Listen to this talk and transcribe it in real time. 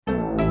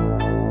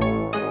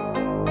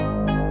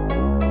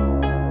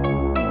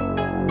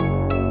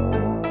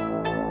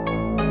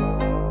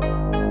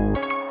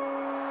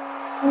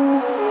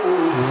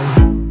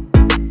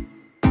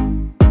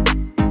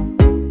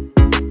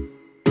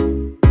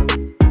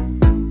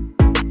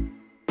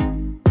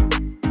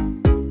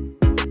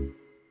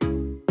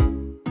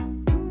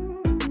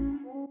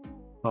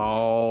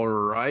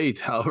right,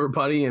 hello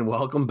everybody, and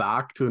welcome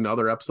back to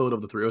another episode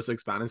of the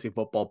 306 Fantasy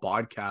Football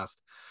Podcast,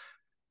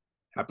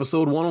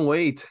 episode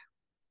 108,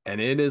 and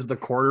it is the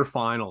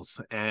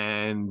quarterfinals.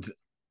 And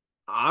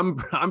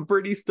I'm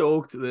pretty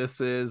stoked.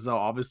 This is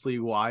obviously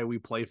why we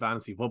play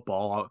fantasy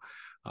football,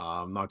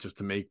 not just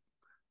to make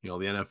the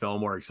NFL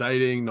more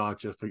exciting, not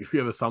just to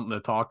give us something to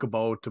talk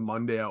about to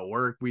Monday at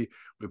work. We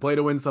play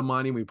to win some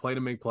money, we play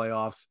to make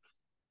playoffs,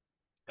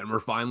 and we're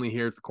finally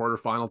here. It's the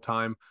quarterfinal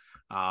time.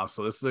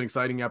 So this is an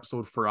exciting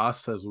episode for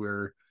us as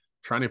we're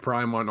trying to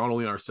prime on not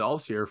only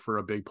ourselves here for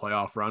a big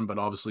playoff run, but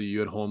obviously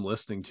you at home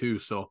listening too.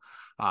 So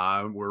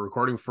we're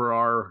recording for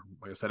our,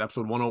 like I said,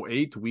 episode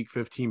 108, week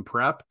 15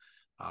 prep.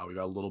 We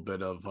got a little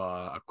bit of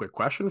a quick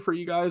question for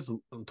you guys.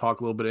 We'll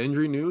talk a little bit of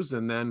injury news,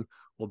 and then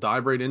we'll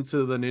dive right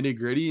into the nitty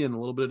gritty and a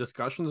little bit of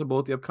discussions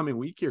about the upcoming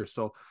week here.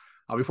 So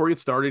before we get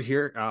started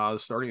here,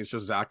 it's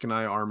just Zach and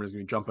I. Armin is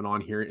going to be jumping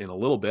on here in a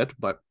little bit,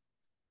 but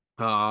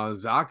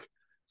Zach,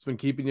 it's been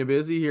keeping you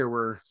busy here.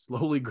 We're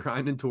slowly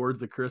grinding towards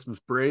the Christmas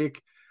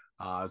break.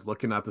 I was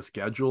looking at the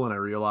schedule and I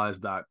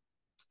realized that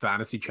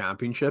fantasy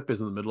championship is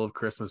in the middle of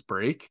Christmas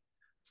break,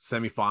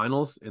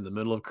 semifinals in the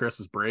middle of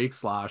Christmas break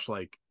 /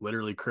 like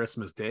literally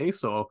Christmas Day.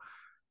 So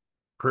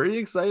pretty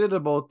excited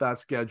about that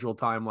schedule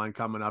timeline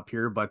coming up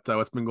here. But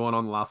what's been going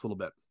on the last little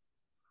bit?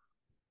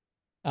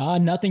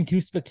 Nothing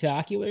too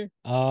spectacular.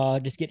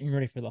 Just getting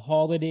ready for the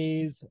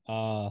holidays,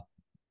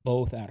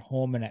 both at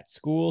home and at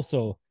school.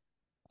 So,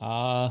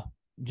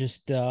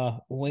 just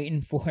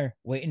waiting for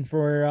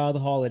the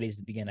holidays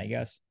to begin, I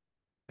guess.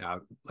 Yeah,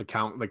 the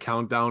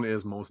countdown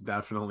is most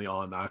definitely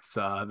on.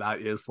 That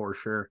is for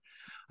sure.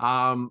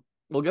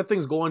 We'll get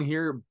things going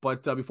here,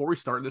 but before we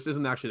start, this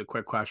isn't actually the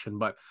quick question,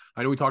 but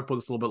I know we talked about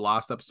this a little bit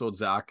last episode,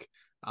 Zach.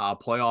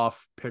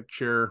 Playoff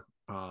picture.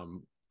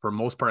 For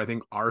most part, I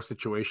think our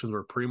situations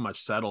were pretty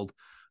much settled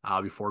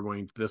before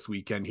going to this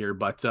weekend here.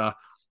 But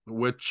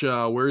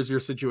where's your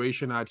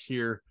situation at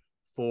here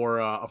for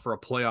a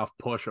playoff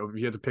push? If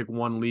you had to pick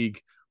one league,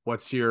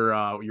 what's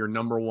your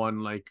number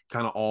one, like,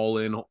 kind of all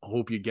in,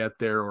 hope you get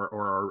there,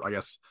 or I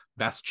guess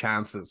best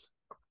chances?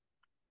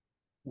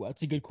 Well,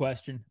 that's a good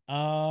question.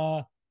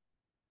 It'll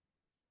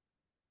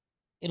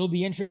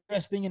be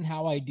interesting in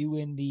how I do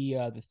in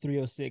the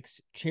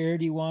 306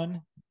 charity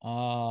one.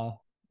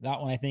 That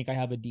one I think I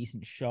have a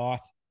decent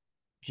shot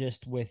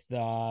just with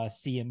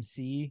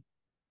CMC.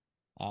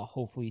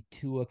 Hopefully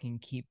Tua can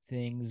keep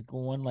things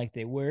going like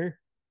they were.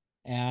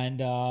 And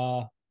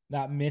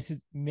that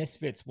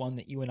Misfits one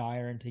that you and I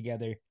are in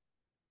together, I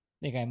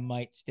think I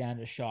might stand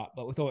a shot.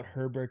 But without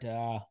Herbert,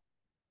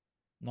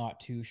 not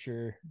too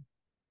sure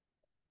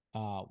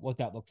what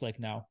that looks like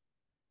now.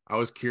 I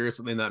was curious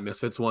in that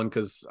Misfits one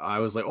because I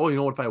was like, oh, you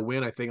know what? If I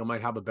win, I think I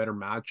might have a better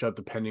matchup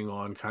depending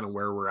on kind of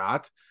where we're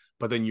at.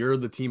 But then you're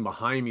the team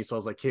behind me, so I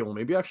was like, hey, well,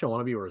 maybe actually I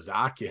want to be where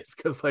Zach is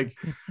because, like,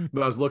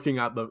 but I was looking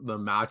at the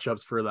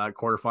matchups for that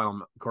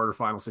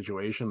quarterfinal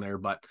situation there.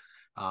 But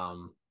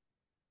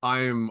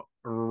I'm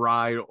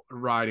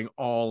riding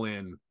all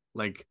in.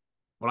 Like,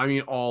 when I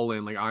mean all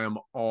in, like, I am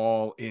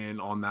all in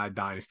on that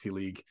dynasty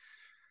league.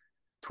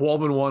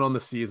 12-1 on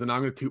the season.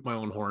 I'm going to toot my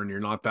own horn here.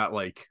 Not that,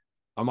 like,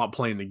 I'm not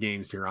playing the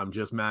games here. I'm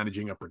just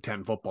managing a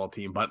pretend football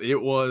team. But it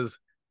was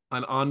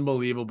an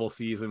unbelievable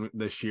season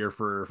this year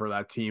for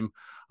that team.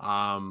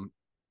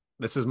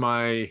 This is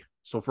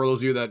so for those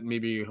of you that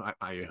maybe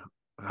I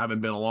haven't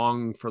been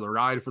along for the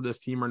ride for this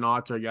team or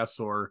not, I guess,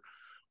 or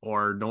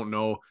don't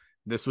know,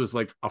 this was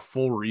like a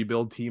full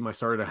rebuild team. I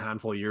started a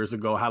handful of years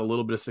ago, had a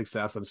little bit of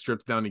success, and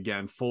stripped down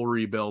again, full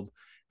rebuild,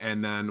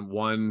 and then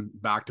won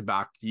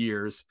back-to-back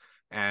years,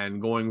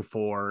 and going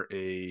for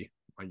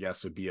I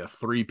guess would be a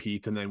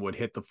three-peat, and then would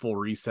hit the full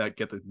reset,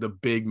 get the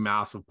big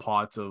massive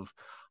pots of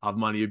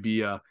money. It'd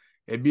be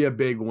a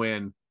big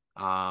win,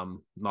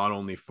 not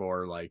only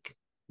for like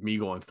me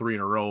going three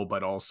in a row,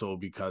 but also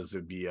because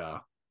it'd be I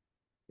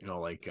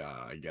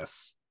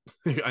guess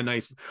a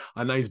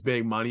nice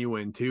big money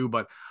win too.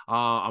 But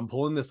I'm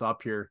pulling this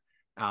up here.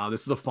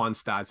 This is a fun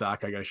stat,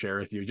 Zach, I gotta share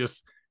with you.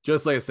 Just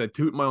like I said,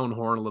 toot my own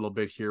horn a little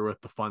bit here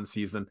with the fun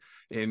season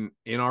in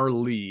our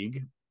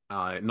league.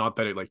 Not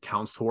that it like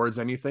counts towards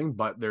anything,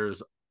 but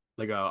there's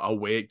like a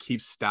way it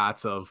keeps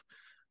stats of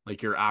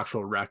like your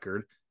actual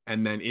record.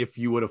 And then if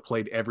you would have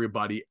played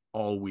everybody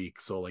all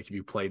week, so like if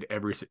you played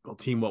every single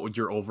team, what would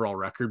your overall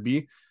record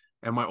be?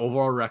 And my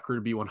overall record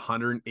would be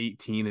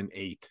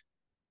 118-8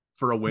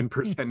 for a win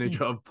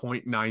percentage of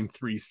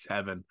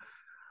 0.937.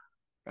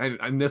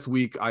 And this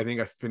week, I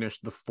think I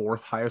finished the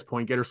fourth highest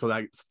point getter. So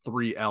that's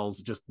 3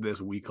 L's just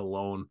this week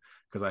alone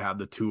because I had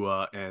the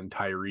Tua and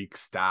Tyreek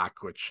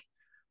stack, which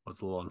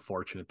was a little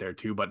unfortunate there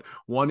too. But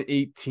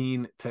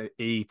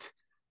 118-8.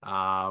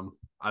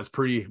 I was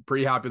pretty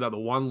happy that the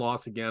one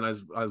loss again. I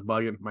was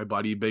bugging my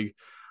buddy, big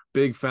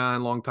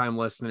fan, long time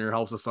listener,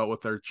 helps us out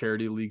with our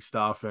charity league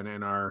stuff and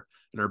in our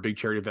big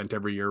charity event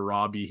every year.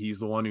 Robbie, he's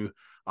the one who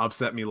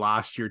upset me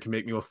last year to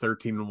make me go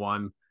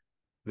 13-1.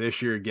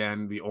 This year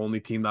again, the only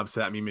team that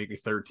upset me make me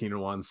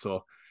 13-1.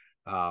 So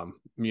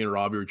me and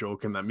Robbie were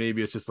joking that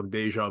maybe it's just some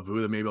deja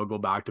vu, that maybe I'll go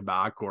back to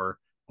back or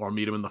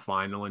meet him in the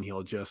final and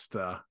he'll just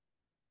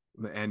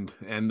and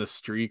the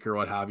streak or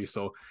what have you.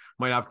 So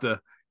might have to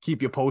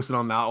keep you posted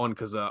on that one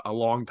because a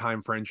long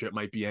time friendship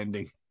might be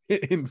ending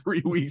in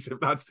 3 weeks if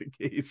that's the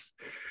case.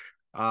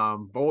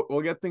 But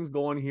we'll get things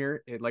going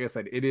here. Like I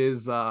said, it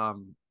is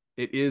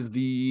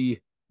the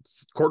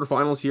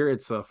quarterfinals here.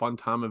 It's a fun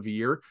time of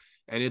year,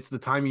 and it's the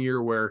time of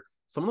year where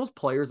some of those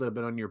players that have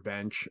been on your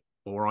bench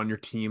or on your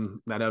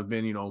team that have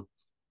been,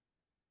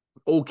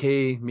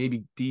 okay,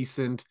 maybe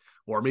decent,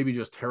 or maybe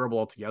just terrible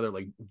altogether.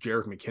 Like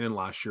Jarek McKinnon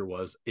last year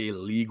was a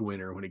league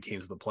winner when it came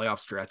to the playoff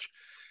stretch.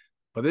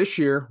 But this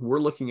year, we're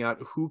looking at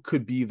who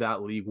could be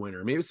that league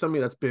winner. Maybe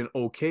somebody that's been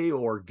okay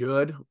or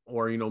good,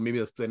 or maybe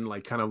that's been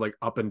like kind of like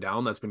up and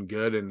down, that's been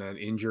good and then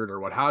injured or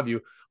what have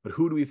you. But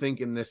who do we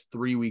think in this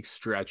 3 week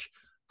stretch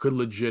could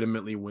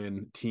legitimately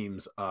win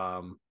teams?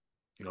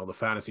 The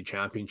fantasy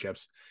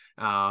championships.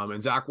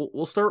 And Zach,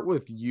 we'll start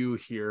with you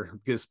here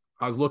because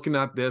I was looking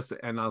at this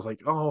and I was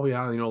like, oh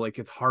yeah, like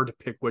it's hard to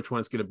pick which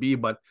one it's going to be,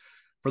 but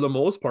for the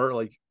most part,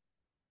 like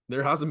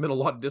there hasn't been a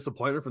lot of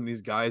disappointment from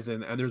these guys,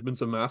 and there's been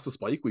some massive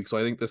spike weeks. So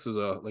I think this is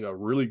a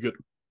really good,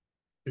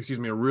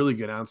 a really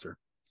good answer.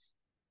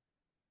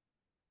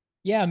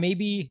 Yeah,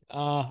 maybe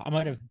I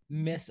might have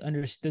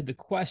misunderstood the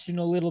question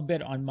a little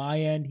bit on my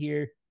end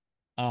here.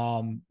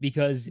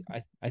 Because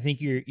I think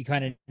you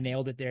kind of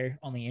nailed it there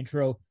on the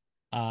intro.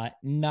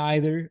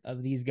 Neither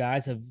of these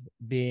guys have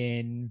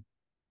been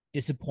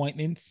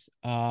disappointments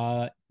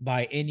by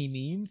any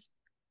means.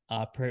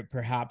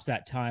 Perhaps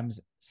at times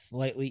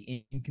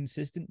slightly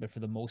inconsistent, but for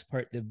the most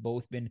part, they've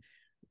both been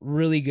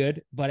really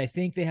good. But I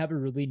think they have a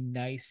really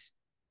nice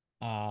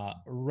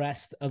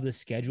rest of the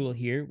schedule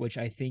here, which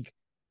I think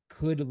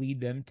could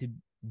lead them to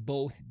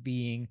both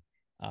being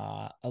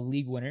a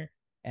league winner.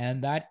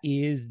 And that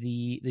is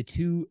the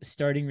two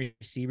starting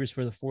receivers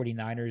for the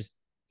 49ers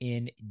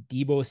in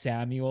Deebo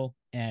Samuel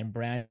and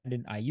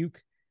Brandon Ayuk.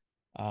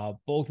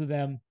 Both of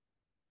them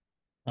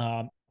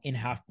in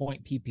half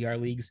point PPR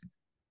leagues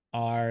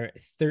are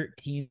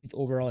 13th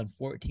overall and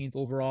 14th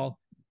overall.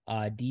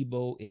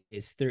 Deebo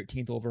is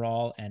 13th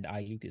overall and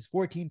Ayuk is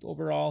 14th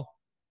overall.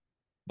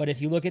 But if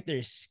you look at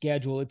their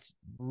schedule, it's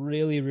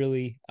really,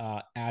 really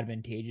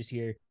advantageous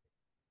here.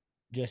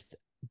 Just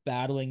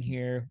battling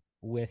here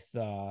with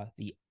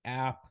the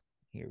app.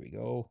 Here we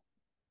go.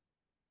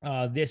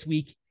 This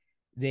week,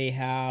 they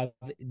have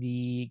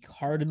the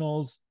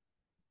Cardinals.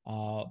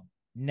 The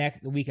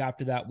week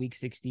after that, week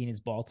 16 is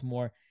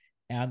Baltimore.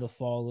 And the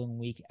following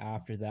week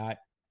after that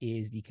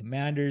is the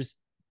Commanders.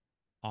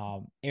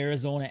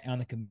 Arizona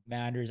and the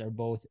Commanders are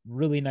both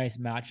really nice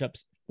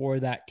matchups for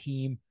that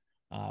team.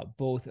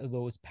 Both of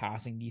those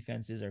passing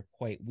defenses are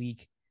quite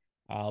weak.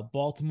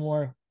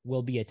 Baltimore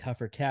will be a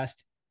tougher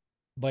test,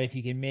 but if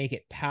you can make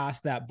it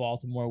past that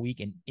Baltimore week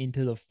and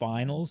into the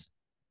finals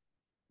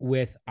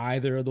with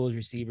either of those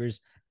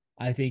receivers,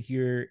 I think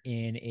you're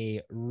in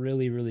a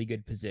really, really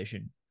good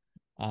position.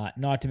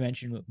 Not to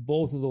mention,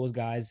 both of those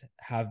guys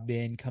have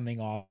been coming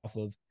off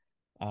of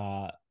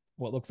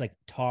what looks like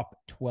top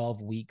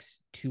 12 weeks,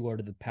 2 out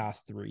of the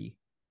past 3.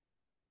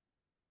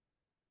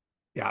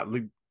 Yeah,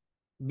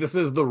 this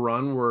is the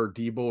run where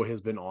Deebo has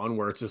been on,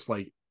 where it's just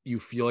like you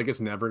feel like it's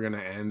never going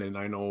to end. And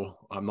I know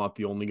I'm not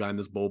the only guy in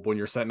this boat, but when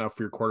you're setting up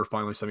for your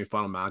quarterfinal,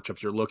 semifinal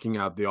matchups, you're looking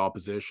at the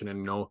opposition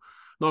and not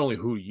only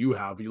who you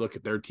have, but you look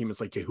at their team.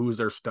 It's like, okay, who's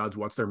their studs?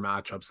 What's their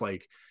matchups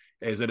like?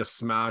 Is it a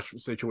smash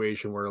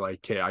situation where like,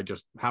 okay, I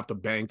just have to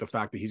bank the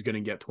fact that he's going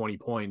to get 20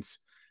 points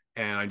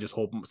and I just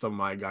hope some of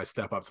my guys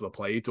step up to the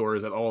plate? Or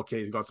is it, oh, okay,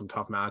 he's got some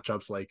tough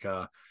matchups like,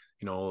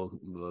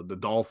 the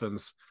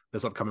Dolphins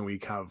this upcoming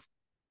week have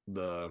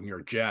the New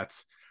York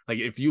Jets. Like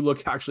if you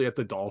look actually at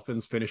the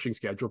Dolphins finishing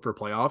schedule for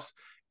playoffs,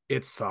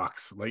 it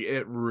sucks. Like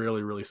it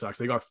really, really sucks.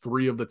 They got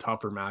 3 of the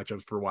tougher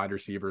matchups for wide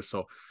receivers.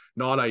 So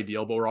not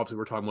ideal, but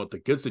we're talking about the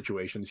good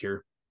situations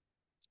here.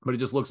 But it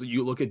just looks,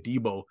 you look at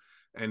Deebo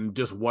and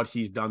just what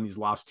he's done these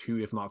last 2,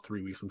 if not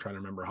 3 weeks. I'm trying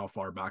to remember how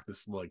far back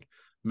this like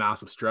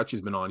massive stretch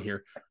he's been on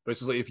here. But it's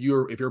just like if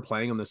you're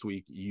playing him this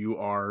week, you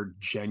are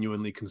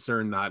genuinely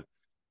concerned that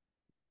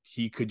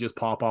he could just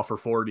pop off for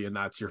 40 and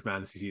that's your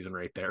fantasy season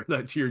right there.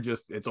 That's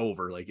it's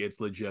over. Like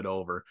it's legit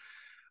over.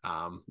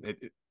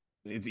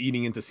 It's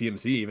eating into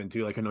CMC even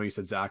too. Like I know you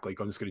said, Zach, like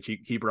I'm just going to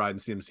keep riding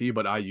CMC,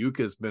 but Ayuk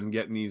has been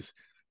getting these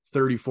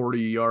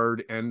 30-40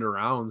 yard end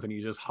arounds and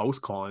he's just house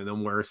calling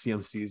them where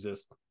CMC is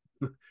just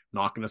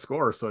not going to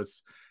score. So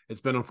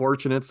it's been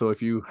unfortunate. So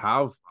if you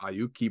have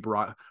Ayuk, even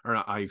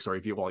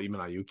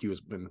Ayuk,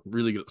 has been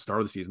really good at the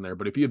start of the season there.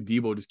 But if you have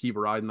Deebo, just keep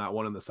riding that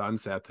one in the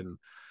sunset. And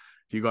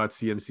if you got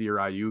CMC or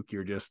Ayuk,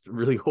 you're just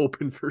really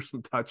hoping for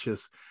some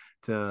touches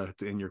to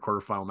in your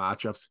quarterfinal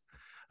matchups.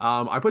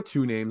 I put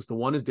 2 names. The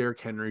one is Derrick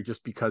Henry,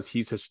 just because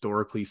he's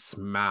historically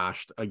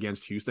smashed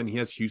against Houston. He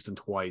has Houston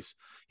twice.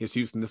 He has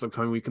Houston this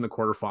upcoming week in the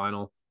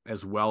quarterfinal,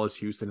 as well as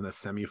Houston in the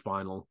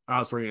semifinal.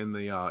 In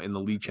the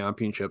league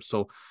championship.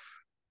 So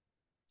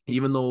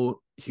even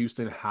though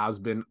Houston has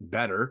been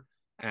better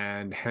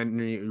and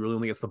Henry really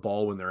only gets the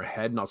ball when they're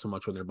ahead, not so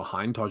much when they're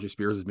behind. Tajay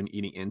Spears has been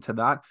eating into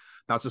that.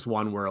 That's just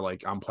one where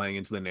like I'm playing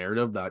into the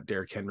narrative that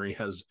Derrick Henry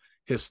has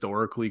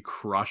historically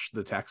crushed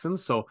the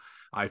Texans. So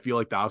I feel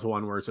like that's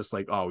one where it's just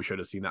like, oh, we should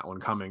have seen that one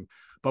coming.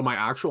 But my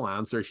actual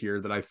answer here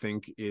that I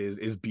think is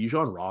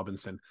Bijan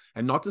Robinson.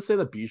 And not to say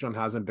that Bijan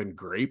hasn't been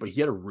great, but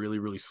he had a really,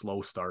 really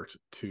slow start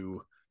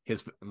to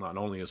his not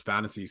only his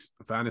fantasy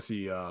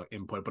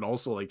input, but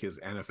also like his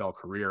NFL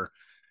career.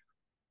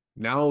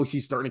 Now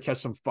he's starting to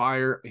catch some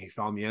fire. He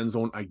found the end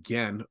zone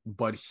again,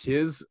 but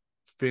his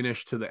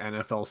finish to the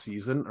NFL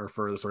season or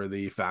for sorry,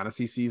 the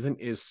fantasy season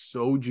is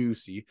so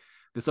juicy.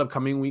 This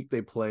upcoming week,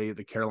 they play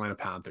the Carolina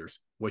Panthers,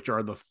 which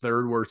are the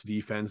third worst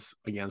defense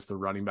against the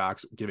running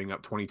backs, giving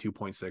up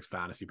 22.6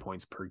 fantasy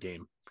points per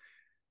game.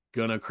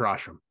 Gonna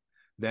crush them.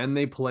 Then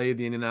they play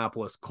the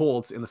Indianapolis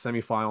Colts in the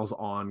semifinals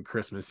on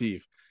Christmas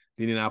Eve.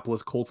 The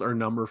Indianapolis Colts are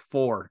number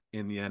 4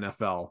 in the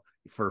NFL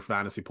for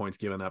fantasy points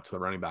given up to the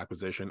running back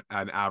position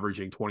and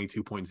averaging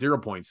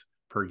 22.0 points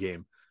per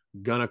game.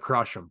 Gonna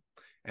crush them.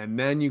 And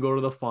then you go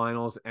to the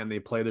finals and they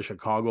play the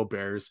Chicago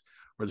Bears,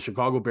 where the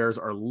Chicago Bears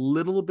are a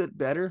little bit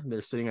better.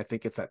 They're sitting, I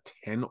think it's at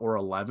 10 or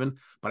 11,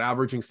 but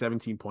averaging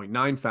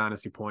 17.9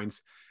 fantasy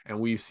points. And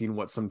we've seen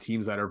what some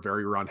teams that are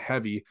very run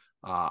heavy,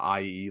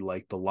 i.e.,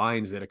 like the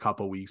Lions did a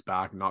couple weeks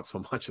back, not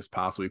so much this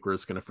past week. We're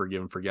just going to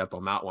forgive and forget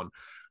on that one.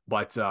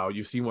 But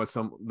you've seen what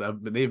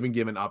they've been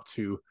given up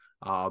to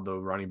the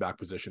running back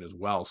position as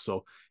well.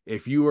 So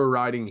if you are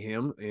riding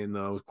him in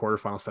those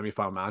quarterfinal,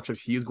 semifinal matchups,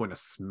 he is going to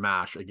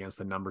smash against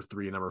the number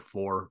 3 and number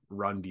 4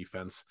 run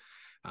defense.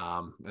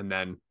 And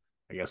then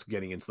I guess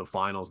getting into the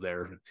finals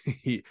there,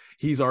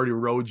 he's already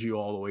rode you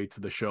all the way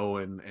to the show,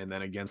 and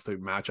then against the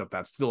matchup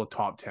that's still a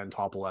top 10,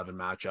 top 11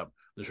 matchup,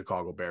 the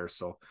Chicago Bears.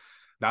 So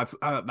that's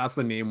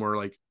the name where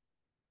like,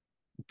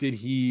 did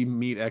he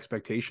meet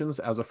expectations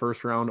as a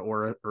first round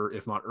or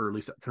if not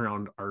early second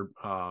round or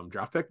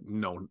draft pick?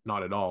 No,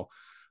 not at all.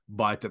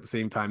 But at the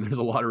same time, there's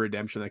a lot of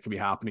redemption that can be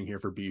happening here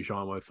for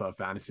Bijan with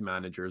fantasy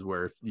managers,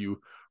 where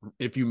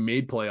if you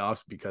made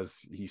playoffs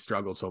because he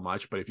struggled so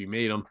much, but if you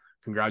made them,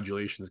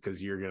 congratulations,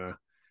 because you're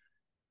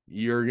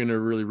gonna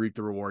really reap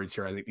the rewards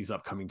here. I think these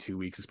upcoming 2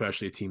 weeks,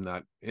 especially a team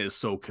that is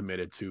so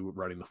committed to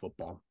running the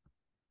football.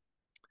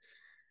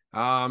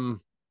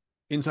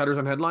 Insiders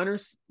on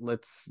headliners.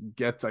 Let's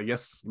get, I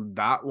guess,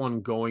 that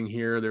one going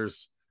here.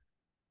 There's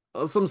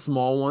some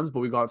small ones, but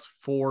we got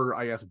 4,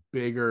 I guess,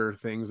 bigger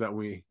things that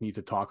we need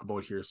to talk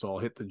about here. So I'll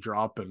hit the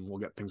drop and we'll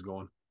get things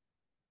going.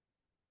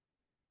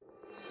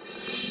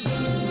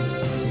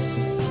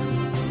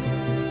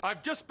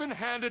 I've just been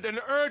handed an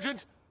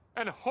urgent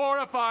and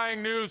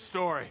horrifying news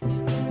story.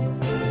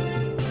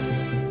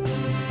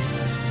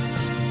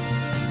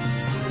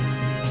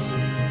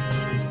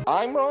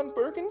 I'm Ron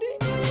Burgundy.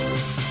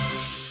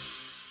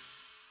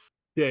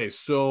 Okay,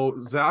 so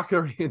Zach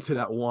already hinted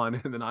at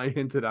one, and then I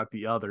hinted at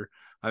the other.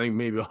 I think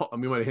maybe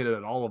we might have hinted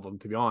at all of them,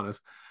 to be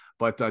honest.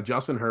 But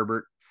Justin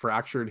Herbert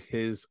fractured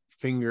his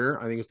finger.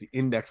 I think it's the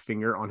index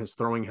finger on his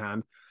throwing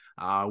hand.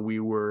 We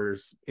were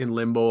in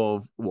limbo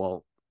of,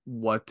 well,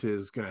 what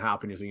is going to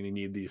happen? Is he going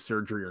to need the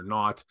surgery or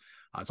not?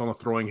 It's on the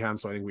throwing hand,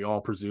 so I think we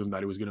all presumed that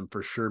he was going to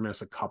for sure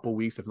miss a couple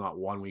weeks, if not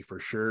 1 week for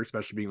sure,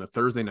 especially being the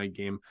Thursday night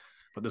game.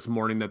 But this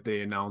morning that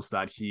they announced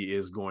that he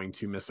is going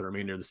to miss the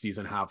remainder of the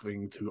season,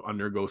 having to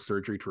undergo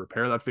surgery to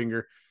repair that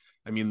finger.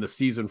 I mean, the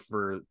season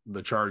for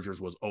the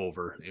Chargers was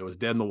over. It was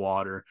dead in the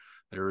water.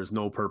 There was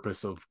no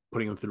purpose of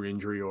putting him through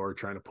injury or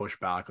trying to push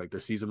back. Like,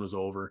 their season was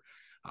over.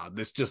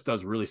 This just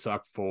does really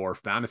suck for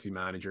fantasy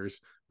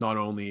managers, not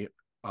only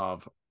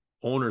of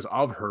owners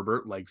of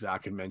Herbert, like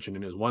Zach had mentioned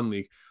in his one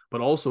league,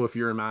 but also if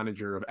you're a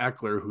manager of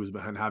Eckler, who's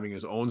been having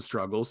his own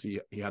struggles. He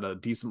had a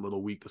decent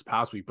little week this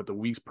past week, but the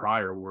weeks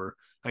prior were,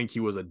 I think he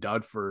was a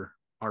dud for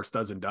our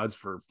studs and duds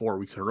for 4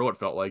 weeks in a row, it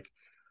felt like.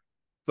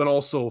 Then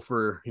also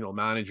for,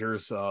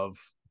 managers of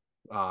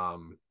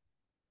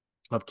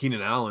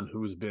Keenan Allen,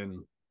 who's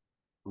been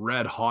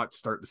red hot to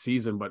start the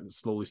season, but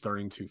slowly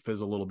starting to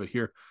fizzle a little bit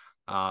here.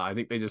 I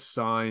think they just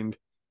signed,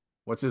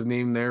 what's his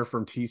name there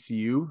from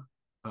TCU?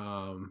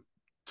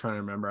 Trying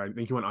to remember. I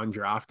think he went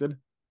undrafted.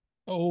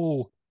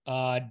 Oh,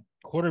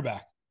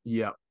 quarterback.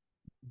 Yeah.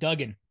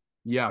 Duggan.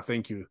 Yeah,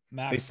 thank you.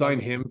 Max they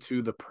signed Duggan. him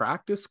to the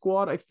practice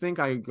squad. I think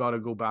I got to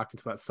go back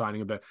into that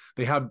signing a bit.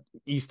 They have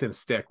Easton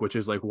Stick, which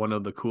is like one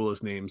of the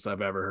coolest names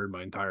I've ever heard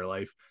my entire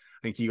life. I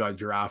think he got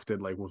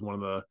drafted like with one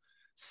of the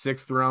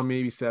 6th round,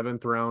 maybe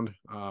 7th round.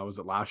 Was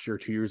it last year,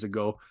 2 years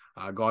ago?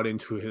 Got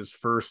into his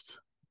first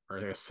or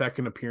a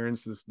second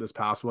appearance this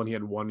past one. He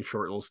had one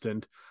short little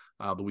stint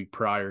the week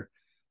prior.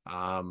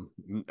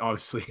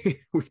 Obviously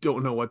we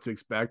don't know what to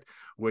expect,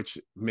 which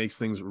makes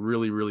things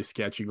really, really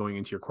sketchy going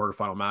into your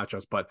quarterfinal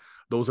matchups, but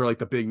those are like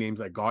the big names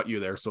that got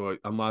you there. So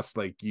unless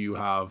like you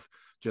have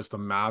just a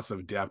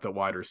massive depth at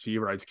wide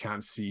receiver, I just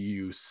can't see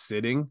you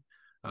sitting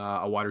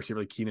a wide receiver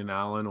like Keenan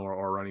Allen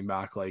or running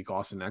back like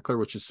Austin Eckler,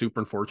 which is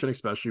super unfortunate,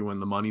 especially when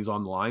the money's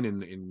on the line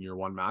in your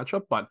one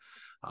matchup. But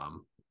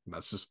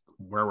that's just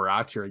where we're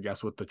at here, I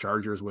guess, with the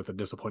Chargers with a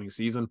disappointing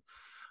season.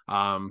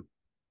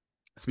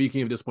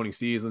 speaking of disappointing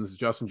seasons,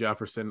 Justin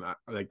Jefferson,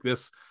 like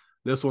this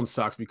one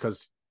sucks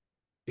because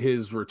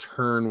his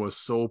return was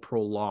so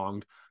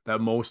prolonged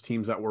that most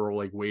teams that were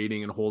like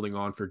waiting and holding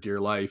on for dear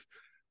life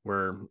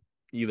were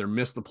either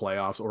missed the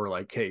playoffs or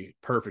like, hey,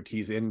 perfect,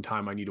 he's in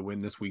time. I need to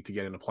win this week to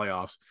get into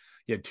playoffs.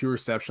 He had 2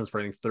 receptions for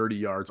I think 30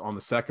 yards. On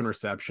the second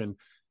reception,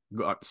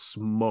 got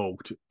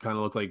smoked, kind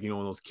of looked like, one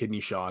of those kidney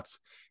shots,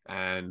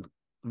 and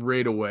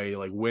right away,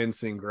 like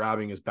wincing,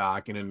 grabbing his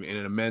back in an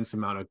immense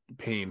amount of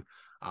pain.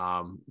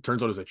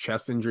 Turns out it's a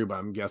chest injury, but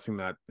I'm guessing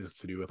that is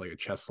to do with like a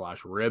chest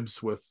 /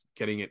 ribs with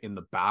getting it in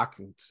the back,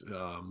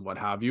 what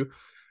have you.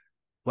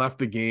 Left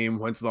the game,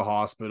 went to the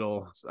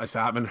hospital. I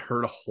haven't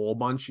heard a whole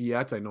bunch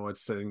yet. I know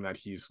it's saying that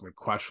he's like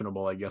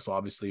questionable, I guess,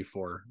 obviously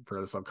for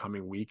this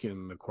upcoming week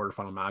in the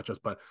quarterfinal matchups.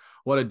 But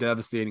what a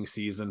devastating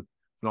season,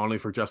 not only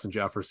for Justin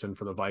Jefferson,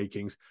 for the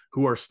Vikings,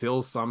 who are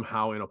still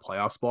somehow in a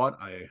playoff spot.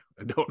 I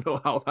don't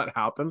know how that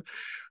happened.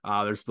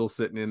 They're still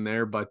sitting in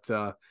there, but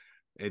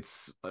it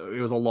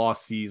was a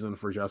lost season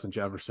for Justin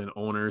Jefferson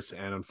owners,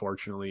 and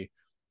unfortunately,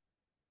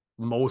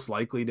 most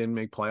likely didn't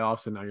make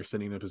playoffs. And now you're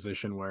sitting in a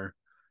position where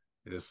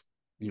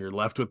you're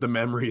left with the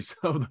memories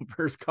of the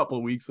first couple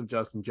of weeks of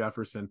Justin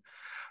Jefferson.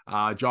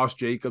 Josh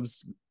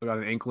Jacobs got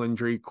an ankle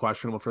injury,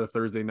 questionable for the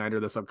Thursday nighter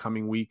this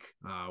upcoming week.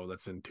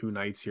 That's in 2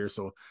 nights here,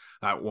 so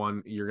that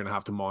one you're going to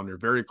have to monitor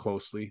very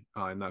closely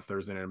in that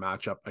Thursday night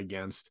matchup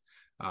against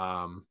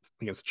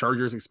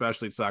Chargers.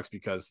 Especially, it sucks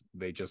because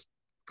they just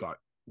got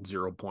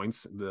 0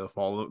 points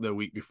the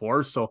week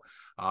before, so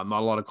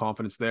not a lot of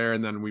confidence there.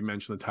 And then we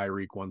mentioned the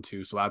Tyreek one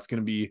too, so that's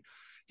going to be,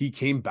 he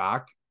came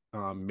back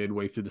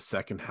midway through the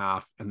second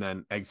half and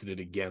then exited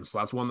again, so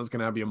that's one that's going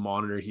to have to be a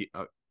monitor.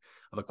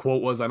 The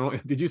quote was,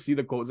 did you see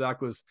the quote,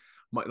 Zach? Was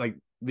like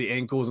the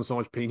ankle was in so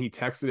much pain, he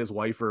texted his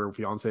wife or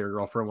fiance or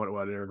girlfriend,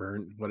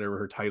 whatever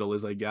her title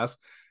is, I guess,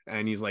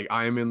 and he's like,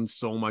 I am in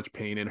so much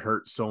pain and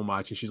hurt so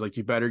much, and she's like,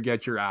 you better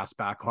get your ass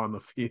back on the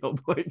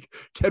field, like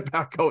get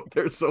back out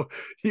there. So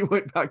he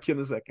went back in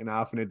the second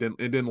half, and it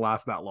didn't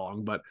last that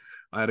long, but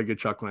I had a good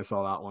chuckle when I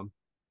saw that one.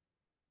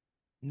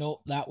 No,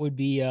 that would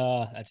be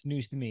that's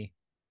news to me.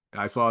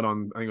 I saw it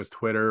on, I think it was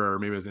Twitter or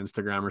maybe it was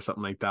Instagram or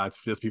something like that.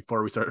 It's just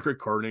before we started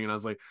recording, and I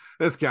was like,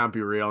 this can't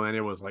be real. And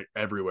it was like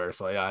everywhere.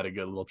 So yeah, I had a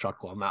good little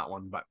chuckle on that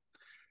one. But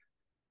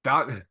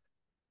that,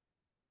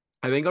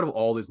 I think out of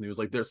all this news,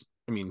 like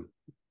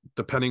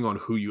depending on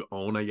who you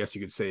own, I guess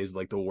you could say is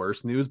like the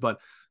worst news.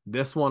 But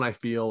this one, I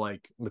feel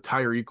like the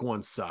Tyreek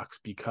one sucks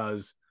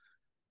because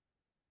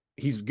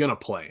he's going to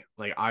play.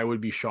 Like, I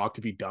would be shocked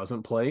if he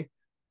doesn't play.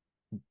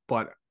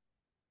 But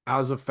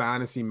as a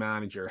fantasy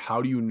manager,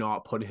 how do you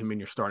not put him in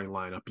your starting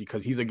lineup?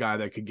 Because he's a guy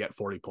that could get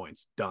 40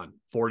 points, done,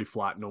 40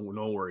 flat, no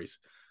worries.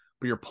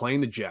 But you're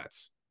playing the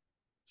Jets,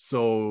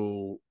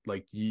 so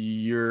like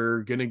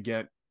you're gonna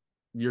get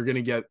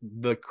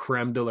the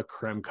creme de la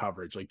creme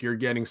coverage. Like, you're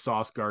getting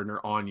Sauce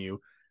Gardner on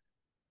you.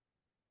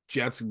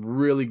 Jets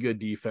really good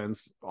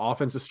defense.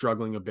 Offense is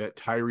struggling a bit.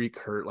 Tyreek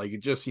hurt. Like,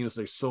 it just seems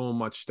there's so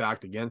much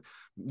stacked again.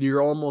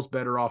 You're almost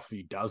better off if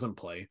he doesn't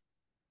play,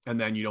 and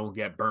then you don't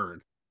get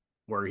burned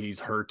where he's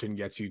hurt and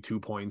gets you 2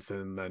 points,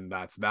 and then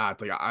that's that.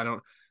 Like,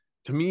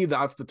 to me,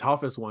 that's the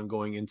toughest one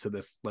going into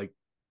this, like,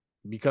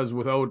 because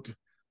without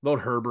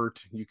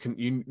Herbert, you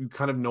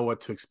kind of know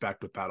what to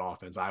expect with that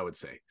offense, I would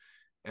say.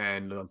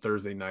 And on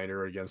Thursday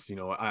nighter against,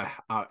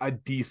 a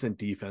decent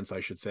defense, I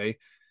should say.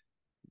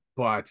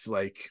 But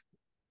like,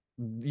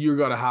 you're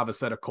going to have a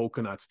set of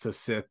coconuts to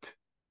sit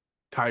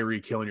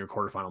Tyreek Hill in your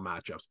quarterfinal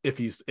matchups if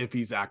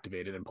he's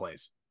activated in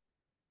place.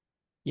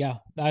 Yeah,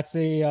 that's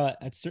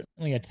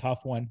certainly a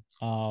tough one.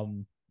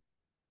 And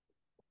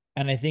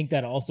I think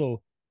that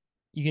also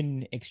you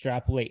can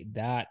extrapolate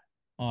that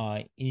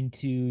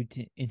into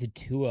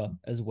Tua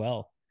as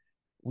well.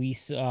 We've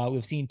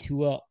seen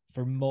Tua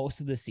for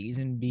most of the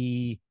season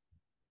be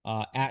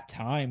at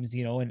times,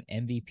 an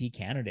MVP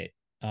candidate.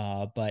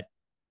 But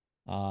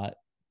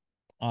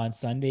on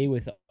Sunday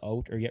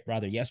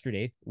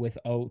yesterday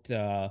without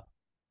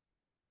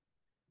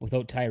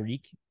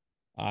Tyreek,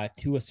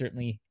 Tua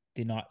certainly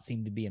did not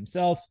seem to be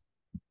himself,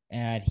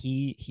 and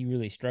he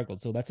really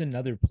struggled. So that's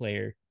another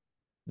player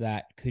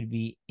that could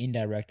be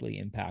indirectly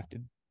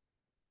impacted.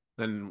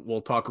 Then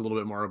we'll talk a little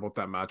bit more about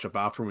that matchup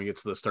after we get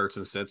to the starts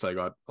and sits. I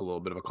got a little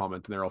bit of a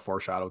comment in there I'll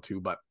foreshadow too,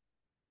 but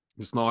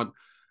it's not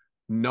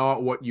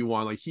what you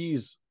want. Like,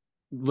 he's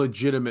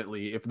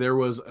legitimately, if there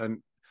was and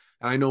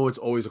I know it's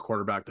always a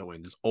quarterback that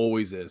wins,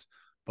 always is,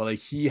 but like,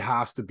 he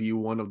has to be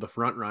one of the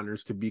front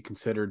runners to be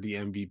considered the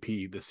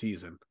MVP this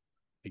season.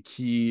 Like,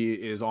 he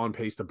is on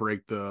pace to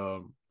break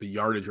the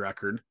yardage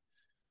record.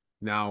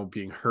 Now,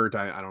 being hurt,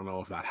 I don't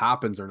know if that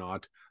happens or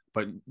not,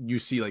 but you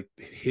see like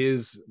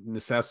his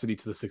necessity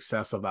to the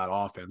success of that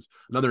offense.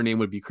 Another name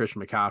would be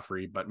Christian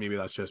McCaffrey, but maybe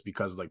that's just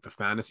because like the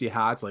fantasy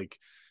hats. Like,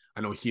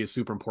 I know he is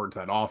super important to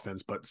that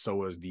offense, but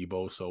so is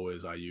Debo, so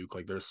is Ayuk.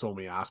 Like, there's so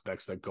many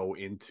aspects that go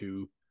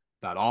into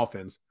that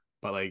offense,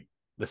 but like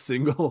the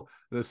single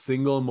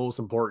most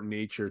important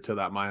nature to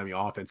that Miami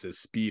offense is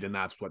speed, and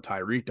that's what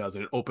Tyreek does,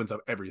 and it opens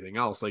up everything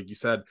else. Like you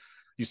said,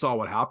 you saw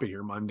what happened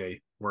here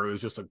Monday, where it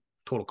was just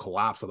total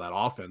collapse of that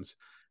offense,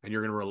 and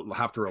you're going to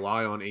have to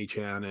rely on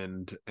Achan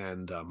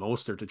and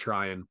Mostert to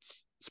try and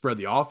spread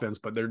the offense,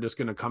 but they're just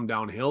going to come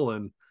downhill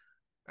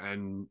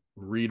and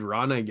read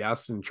run, I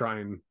guess, and try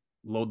and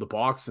load the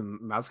box,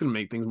 and that's going to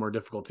make things more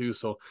difficult too.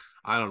 So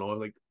I don't know,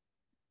 like,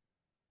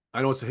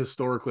 I know it's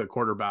historically a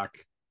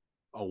quarterback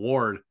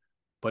award,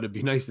 but it'd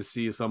be nice to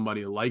see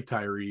somebody like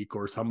Tyreek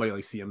or somebody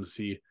like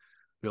CMC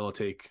be able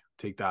to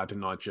take that, and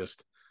not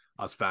just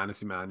us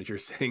fantasy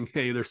managers saying,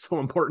 hey, they're so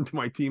important to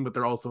my team, but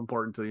they're also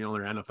important to, their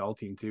NFL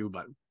team too.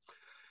 But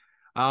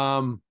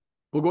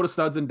we'll go to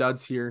studs and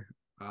duds here.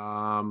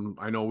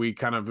 I know we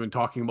kind of been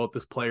talking about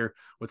this player,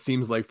 what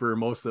seems like for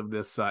most of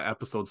this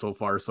episode so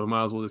far. So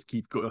might as well just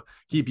keep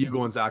you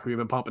going, Zach. We've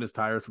been pumping his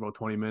tires for about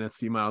 20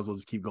 minutes. You might as well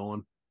just keep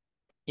going.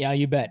 Yeah,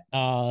 you bet.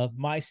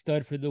 My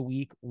stud for the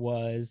week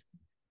was,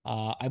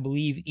 I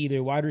believe,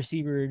 either wide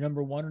receiver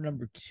number 1 or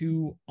number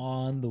 2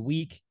 on the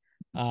week.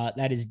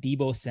 That is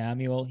Deebo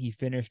Samuel. He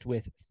finished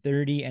with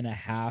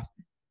 30.5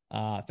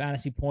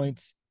 fantasy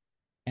points,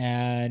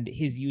 and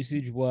his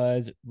usage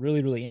was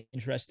really, really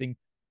interesting.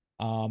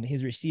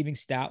 His receiving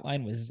stat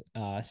line was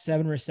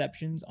 7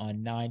 receptions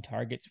on 9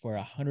 targets for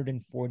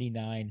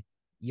 149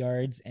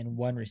 yards and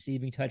 1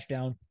 receiving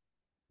touchdown,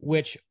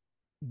 which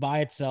by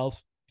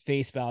itself,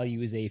 face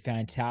value, is a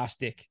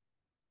fantastic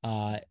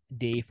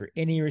day for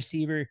any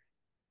receiver.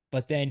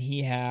 But then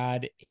he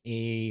had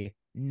a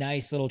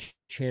nice little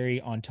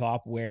cherry on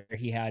top where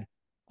he had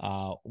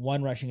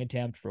 1 rushing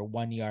attempt for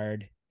 1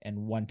 yard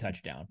and 1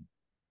 touchdown,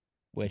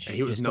 which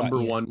he was just got number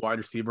me 1 wide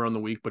receiver on the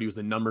week, but he was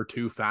the number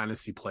 2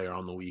 fantasy player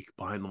on the week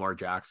behind Lamar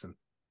Jackson.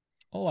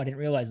 Oh, I didn't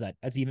realize that.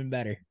 That's even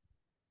better.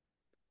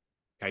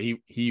 Yeah,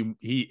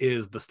 he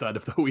is the stud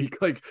of the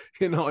week, like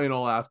in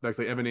all aspects.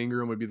 Like Evan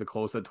Ingram would be the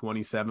close at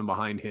 27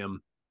 behind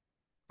him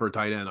for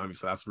tight end.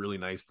 Obviously, that's really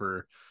nice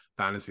for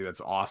fantasy.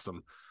 That's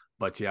awesome.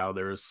 But yeah,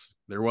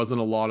 there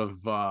wasn't a lot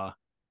of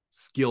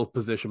skill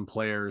position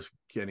players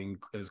getting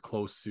as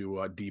close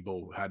to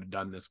Deebo had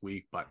done this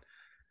week. But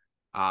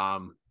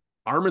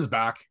Armin's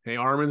back. Hey,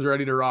 Armin's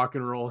ready to rock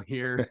and roll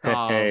here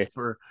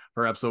for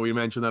episode. We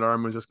mentioned that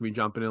Armin's just gonna be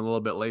jumping in a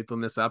little bit late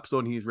on this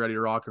episode, and he's ready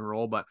to rock and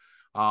roll. But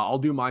I'll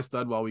do my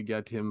stud while we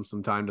get him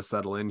some time to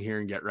settle in here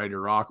and get ready to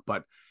rock.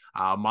 But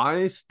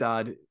my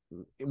stud,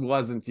 it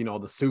wasn't the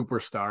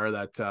superstar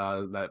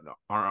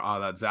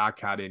that Zach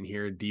had in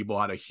here. Deebo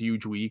had a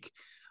huge week,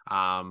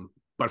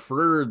 but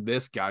for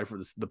this guy, for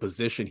the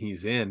position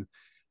he's in,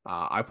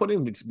 I put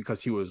him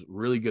because he was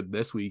really good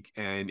this week.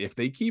 And if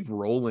they keep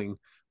rolling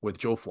with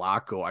Joe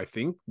Flacco, I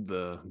think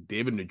the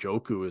David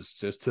Njoku is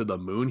just to the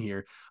moon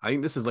here. I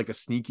think this is like a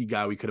sneaky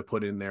guy we could have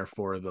put in there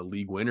for the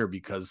league winner,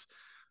 because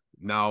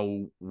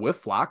now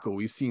with Flacco,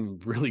 we've seen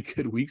really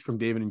good weeks from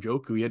David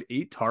Njoku. He had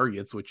 8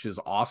 targets, which is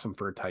awesome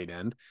for a tight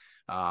end,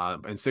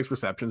 and 6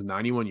 receptions,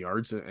 91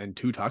 yards, and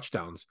 2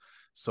 touchdowns.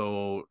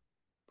 So,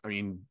 I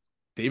mean,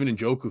 David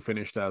Njoku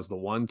finished as the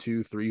 1,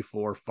 2, 3,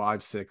 4,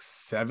 5,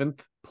 6,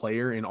 7th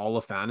player in all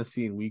of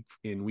fantasy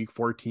in week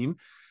 14.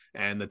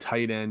 And the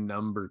tight end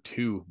number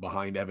 2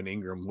 behind Evan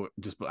Ingram,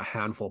 just a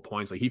handful of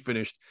points. Like, he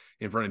finished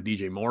in front of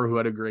DJ Moore, who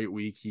had a great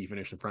week. He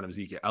finished in front of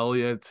Zeke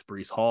Elliott,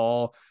 Breece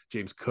Hall,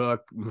 James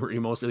Cook, Murray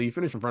Mostert. He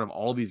finished in front of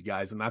all these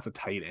guys, and that's a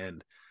tight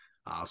end.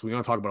 So we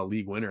want to talk about a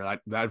league winner.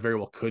 That very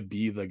well could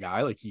be the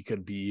guy. Like, he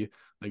could be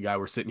the guy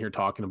we're sitting here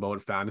talking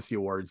about fantasy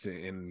awards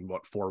in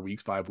what, 4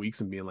 weeks, 5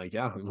 weeks, and being like,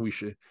 yeah,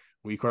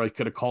 we could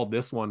have called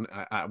this one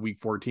at week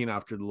 14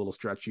 after the little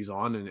stretch he's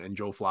on, and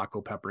Joe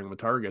Flacco peppering him with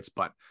targets.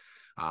 But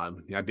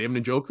yeah,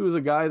 David Njoku is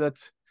a guy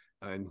that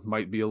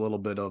might be a little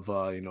bit of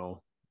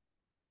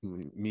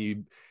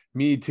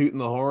me tooting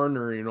the horn,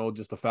 or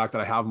just the fact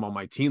that I have him on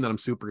my team, that I'm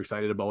super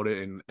excited about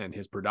it and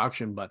his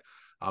production. But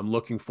I'm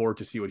looking forward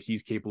to see what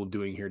he's capable of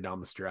doing here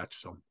down the stretch.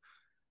 So,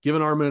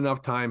 giving Armin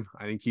enough time,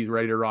 I think he's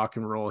ready to rock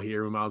and roll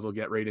here. We might as well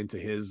get right into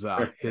his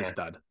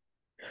stud.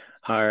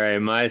 All right,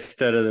 my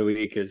stud of the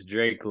week is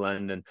Drake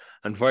London.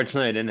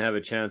 Unfortunately, I didn't have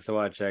a chance to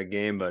watch that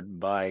game, but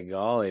by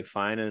golly,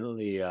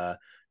 finally,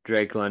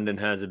 Drake London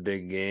has a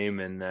big game,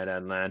 and that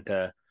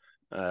Atlanta,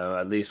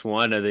 at least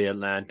one of the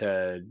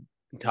Atlanta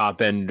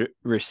top end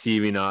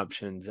receiving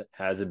options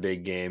has a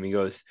big game. He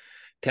goes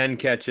 10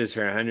 catches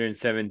for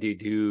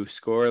 172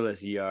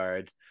 scoreless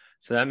yards.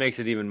 So that makes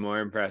it even more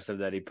impressive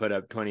that he put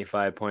up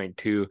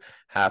 25.2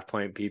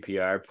 half-point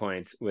PPR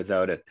points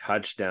without a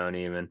touchdown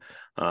even.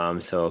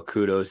 So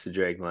kudos to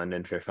Drake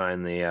London for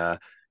finally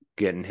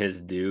getting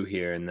his due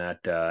here in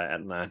that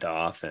Atlanta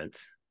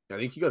offense. I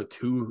think he got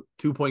a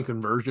two-point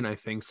conversion, I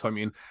think. So, I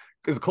mean,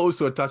 as close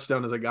to a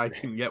touchdown as a guy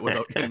can get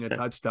without getting a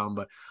touchdown.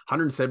 But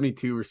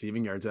 172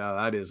 receiving yards,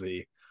 that is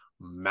a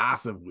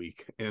massive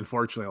week. And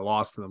unfortunately, I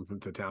lost to them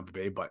to Tampa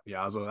Bay. But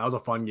yeah, that was a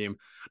fun game.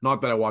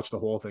 Not that I watched the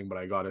whole thing, but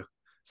I got to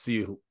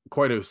see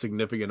quite a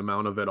significant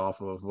amount of it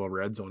off of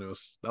Red Zone.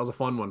 That was a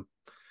fun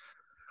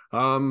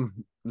one.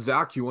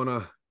 Zach, you want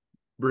to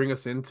bring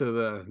us into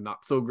the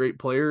not so great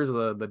players,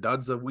 the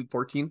duds of week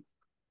 14?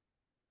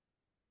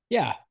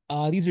 Yeah,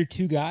 these are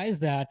 2 guys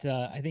that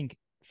I think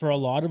for a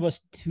lot of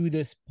us to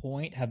this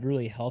point have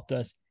really helped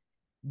us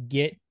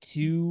get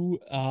to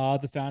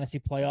the fantasy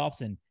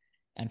playoffs,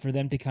 and for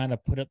them to kind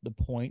of put up the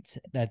points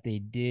that they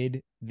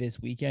did this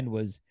weekend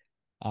was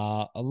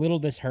a little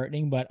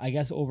disheartening, but I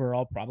guess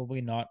overall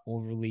probably not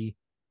overly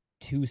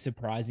too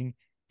surprising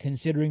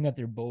considering that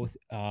they're both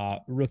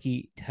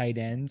rookie tight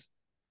ends.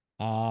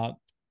 Uh,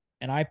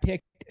 and I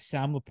picked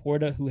Sam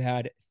Laporta, who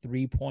had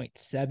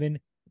 3.7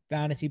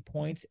 fantasy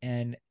points,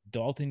 and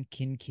Dalton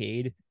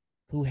Kincaid,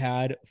 who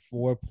had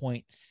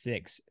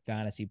 4.6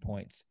 fantasy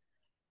points.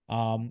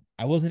 I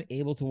wasn't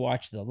able to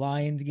watch the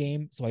Lions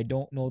game, so I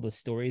don't know the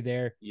story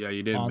there Yeah,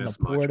 you didn't on miss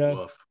much.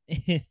 Laporta.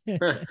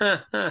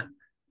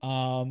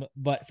 Woof.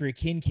 But for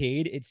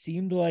Kincaid, it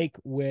seemed like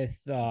with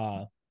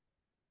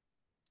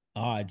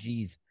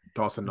geez,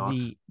 Dawson Knox.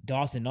 the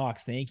Dawson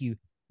Knox, thank you,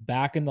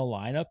 back in the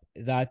lineup,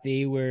 that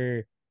they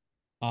were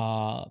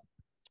uh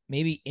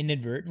maybe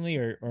inadvertently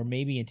or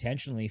maybe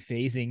intentionally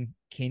phasing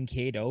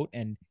Kincaid out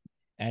and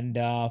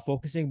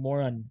focusing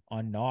more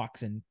on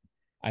Knox. And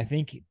I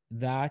think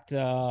that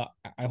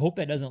I hope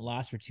that doesn't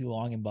last for too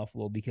long in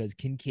Buffalo, because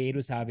Kincaid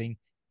was having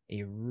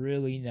a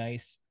really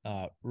nice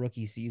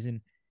rookie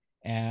season,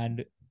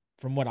 and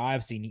from what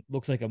I've seen, he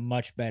looks like a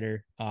much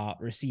better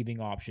receiving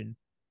option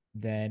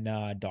than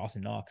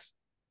Dawson Knox.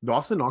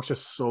 Dawson Knox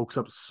just soaks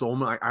up so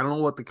many. I don't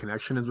know what the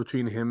connection is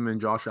between him and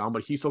Josh Allen,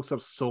 but he soaks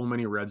up so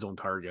many red zone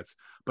targets.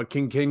 But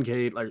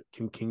Kincaid, like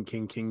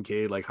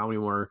Kincaid, like how many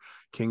more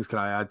Kings could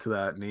I add to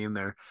that name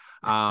there?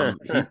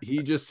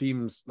 He just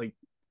seems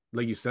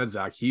like you said,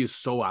 Zach. He is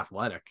so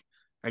athletic,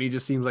 and he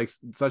just seems like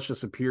such a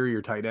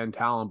superior tight end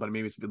talent. But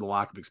maybe it's the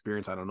lack of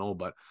experience. I don't know,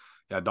 but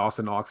yeah,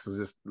 Dawson Knox is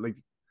just like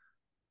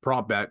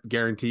prop bet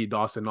guaranteed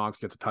Dawson Knox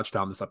gets a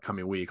touchdown this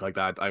upcoming week. Like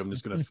that, I'm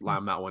just gonna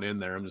slam that one in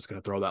there. I'm just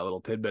gonna throw that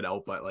little tidbit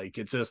out. But like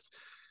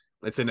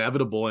it's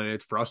inevitable, and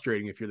it's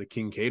frustrating if you're the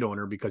Kincaid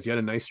owner, because you had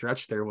a nice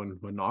stretch there when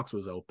Knox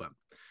was out. But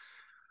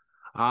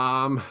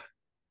I'm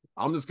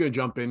just gonna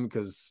jump in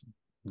because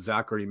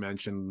Zach already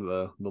mentioned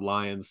the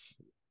Lions.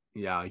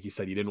 Yeah, like he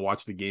said, you didn't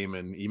watch the game,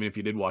 and even if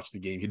you did watch the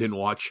game, you didn't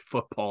watch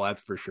football.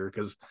 That's for sure,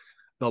 because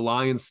the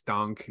Lions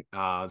stunk.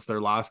 It's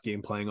their last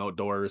game playing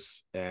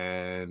outdoors,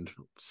 and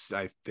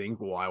I think,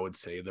 well, I would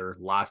say their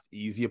last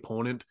easy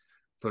opponent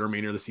for the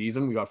remainder of the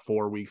season. We got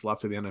 4 weeks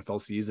left of the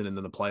NFL season and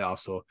then the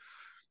playoffs. So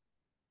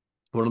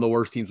one of the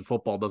worst teams of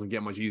football doesn't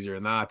get much easier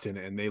than that,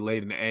 and they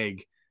laid an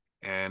egg.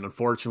 And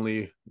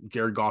unfortunately,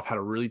 Jared Goff had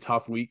a really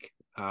tough week,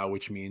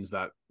 which means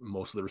that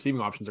most of the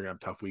receiving options are going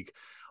to have a tough week.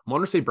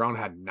 Amon St. Brown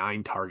had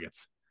 9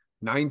 targets,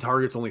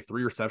 only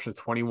 3 receptions,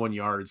 21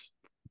 yards.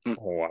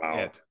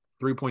 Wow.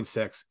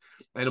 3.6.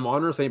 And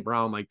Amon St.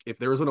 Brown, like if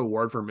there was an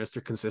award for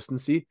Mr.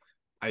 Consistency,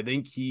 I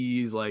think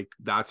he's like,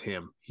 that's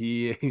him.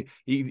 He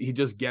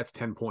just gets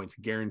 10 points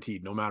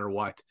guaranteed no matter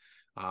what.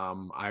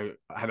 I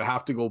had to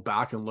have to go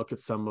back and look at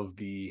some of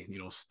the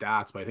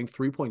stats, but I think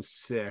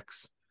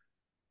 3.6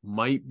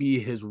 might be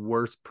his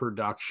worst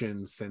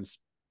production since,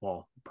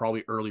 well,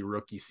 probably early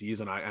rookie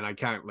season. I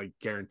can't like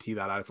guarantee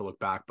that. I have to look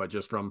back, but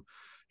just from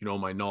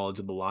my knowledge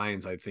of the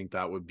Lions, I think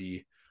that would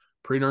be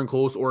pretty darn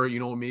close. Or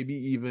maybe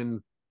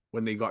even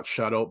when they got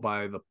shut out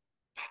by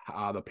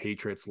the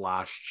Patriots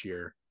last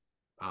year,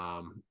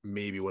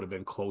 maybe would have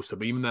been close to.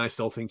 But even then, I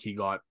still think he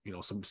got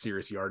some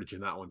serious yardage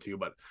in that one too.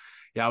 But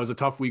yeah, it was a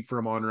tough week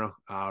for Amonra.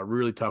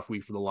 Really tough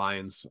week for the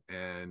Lions,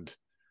 and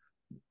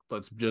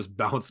let's just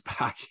bounce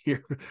back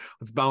here.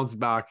 Let's bounce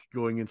back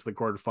going into the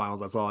quarterfinals.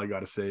 That's all I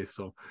got to say.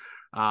 So,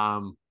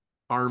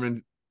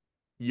 Armin,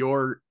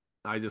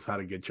 I just had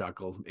a good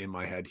chuckle in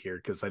my head here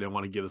because I didn't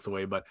want to give this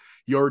away, but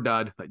your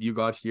dud that you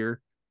got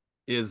here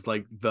is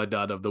like the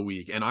dud of the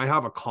week. And I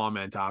have a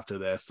comment after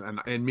this,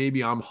 and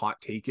maybe I'm hot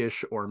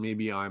take-ish, or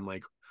maybe I'm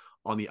like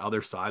on the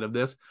other side of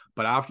this,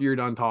 but after you're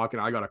done talking,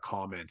 I got a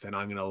comment, and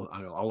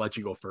I'll let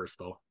you go first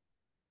though.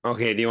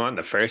 Okay, do you want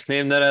the first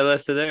name that I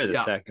listed there, or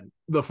the second?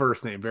 The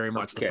first name, very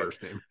much okay. The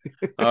first name.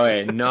 All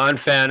right,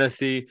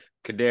 non-fantasy,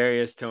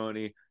 Kadarius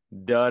Toney,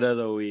 dud of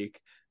the week.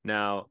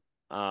 Now,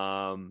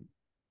 I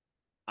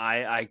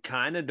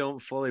kind of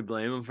don't fully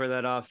blame him for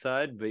that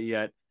offside, but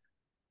yet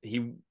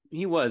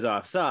he was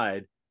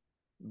offside.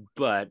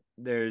 But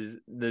there's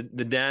the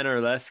Dan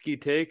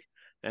Orlesky take,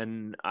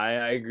 and I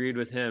agreed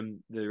with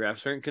him. The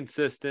refs aren't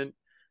consistent.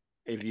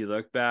 If you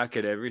look back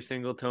at every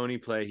single Toney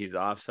play, he's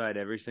offside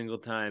every single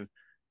time.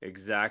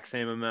 Exact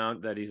same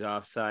amount that he's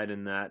offside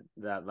in that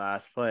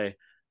last play,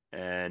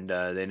 and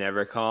they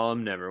never call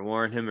him, never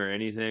warn him or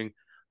anything,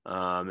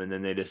 and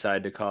then they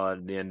decide to call it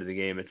at the end of the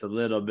game. It's a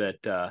little bit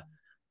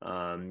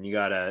you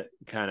gotta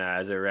kind of,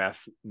 as a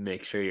ref,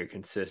 make sure you're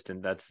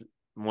consistent. That's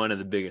one of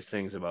the biggest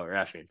things about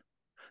reffing.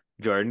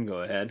 Jordan,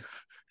 go ahead.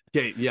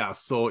 Okay, yeah,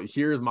 so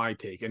here's my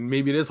take, and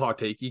maybe it is hot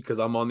takey because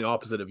I'm on the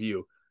opposite of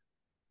you.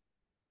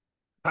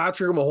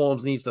 Patrick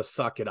Mahomes needs to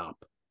suck it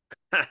up.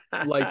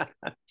 Like,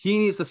 he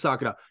needs to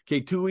suck it up. Okay,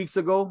 2 weeks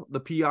ago, the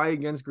PI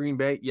against Green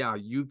Bay, yeah,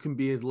 you can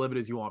be as livid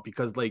as you want,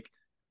 because like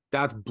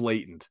that's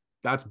blatant.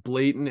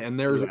 And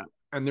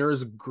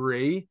there's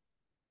gray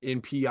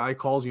in PI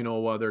calls,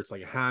 whether it's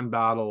like a hand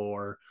battle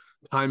or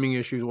timing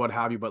issues, what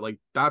have you, but like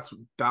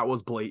that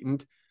was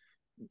blatant.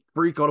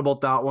 freak out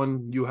about that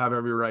one. You have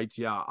every right.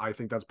 Yeah, I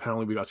think that's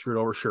penalty. We got screwed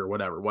over. Sure,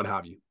 whatever, what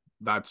have you.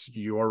 That's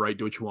your right.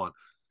 Do what you want.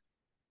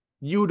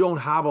 You don't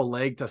have a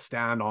leg to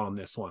stand on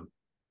this one.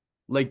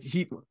 Like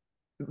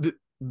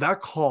that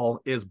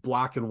call is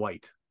black and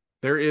white.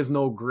 There is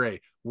no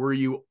gray. Were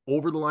you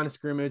over the line of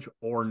scrimmage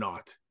or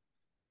not?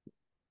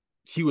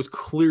 He was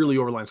clearly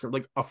over the line of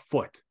scrimmage, like a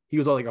foot. He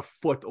was like a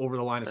foot over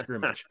the line of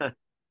scrimmage.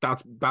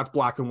 That's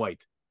black and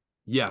white.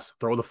 Yes,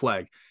 throw the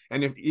flag.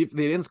 And if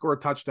they didn't score a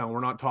touchdown,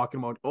 we're not talking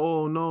about,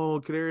 oh no,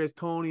 Kadarius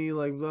Toney,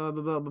 like blah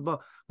blah blah blah blah.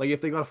 Like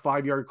if they got a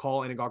 5-yard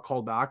call and it got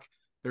called back,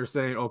 they're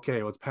saying, okay,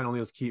 well, it's penalty,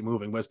 let's keep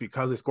moving. But it's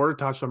because they scored a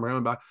touchdown, we're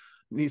coming back.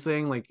 And he's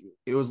saying like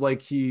it was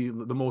like the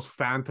most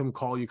phantom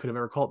call you could have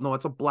ever called. No,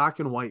 it's a black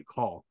and white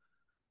call.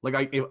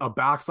 Like a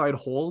backside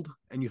hold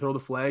and you throw the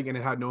flag and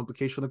it had no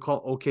implication of the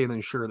call. Okay, then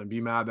sure, then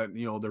be mad that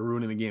they're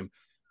ruining the game.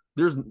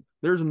 There's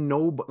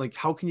no, like,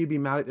 how can you be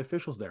mad at the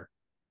officials there?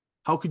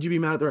 How could you be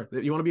mad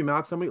at you want to be mad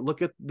at somebody?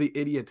 Look at the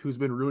idiot who's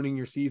been ruining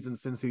your season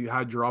since he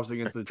had drops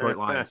against the Detroit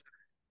Lions.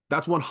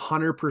 That's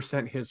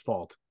 100% his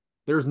fault.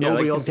 There's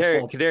nobody else's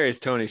fault. Kadarius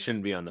Toney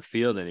shouldn't be on the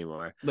field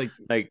anymore.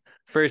 Like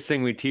first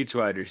thing we teach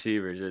wide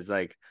receivers is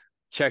like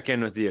check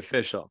in with the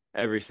official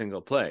every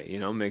single play.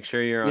 Make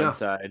sure you're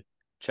onside.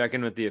 Check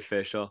in with the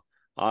official.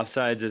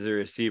 Offsides as a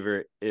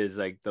receiver is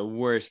like the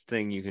worst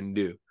thing you can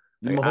do.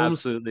 Like, Mahomes,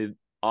 absolutely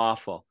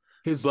awful.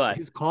 His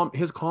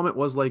comment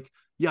was like,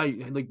 yeah,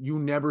 like you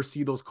never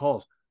see those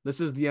calls. This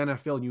is the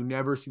NFL. You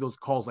never see those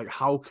calls. Like,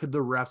 how could the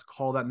refs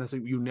call that?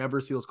 And you never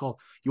see those calls.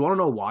 You want to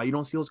know why you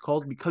don't see those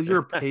calls? Because you're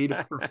a paid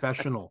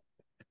professional.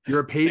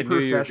 You're a paid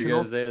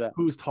professional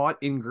who's taught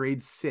in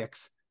grade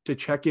 6 to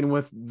check in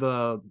with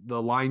the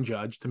line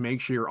judge to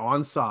make sure you're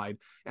onside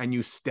and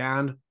you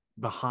stand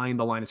behind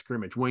the line of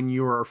scrimmage. When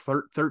you're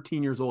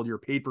 13 years old, you're a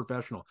paid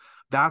professional.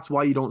 That's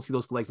why you don't see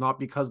those flags, not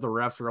because the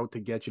refs are out to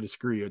get you to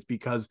screw you. It's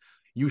because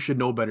you should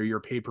know better. You're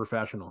a paid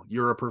professional.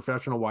 You're a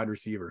professional wide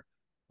receiver.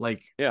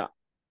 Like, yeah,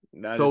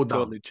 that so is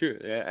totally true.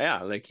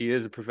 Yeah, like he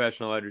is a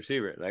professional wide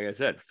receiver. Like I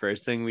said,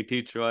 first thing we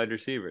teach wide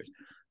receivers,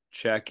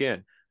 check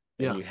in.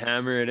 And you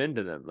hammer it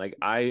into them. Like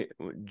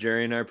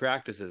during our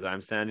practices,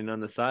 I'm standing on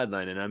the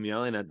sideline and I'm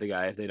yelling at the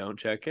guy if they don't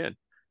check in.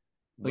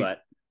 Like,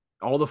 but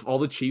all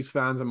the Chiefs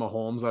fans and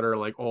Mahomes that are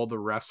like, oh, the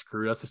refs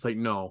screwed us. It's like,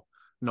 no,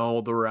 the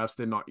refs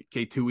did not.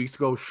 Okay, 2 weeks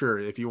ago, sure.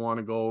 If you want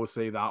to go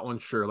say that one,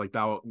 sure. Like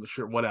that,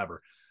 sure,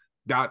 whatever.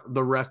 That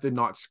the rest did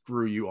not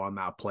screw you on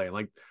that play.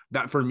 Like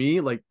that for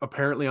me, like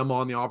apparently I'm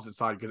on the opposite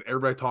side because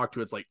everybody I talk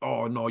to, it's like,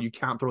 oh no, you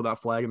can't throw that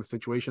flag in the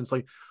situation. It's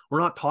like, we're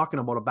not talking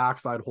about a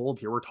backside hold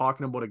here. We're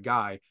talking about a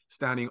guy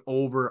standing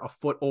over a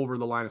foot over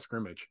the line of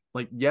scrimmage.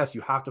 Like, yes,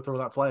 you have to throw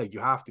that flag. You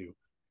have to.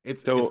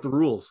 It's the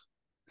rules.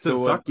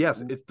 Does it suck?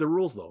 Yes, it's the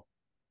rules though.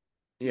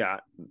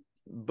 Yeah,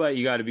 but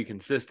you got to be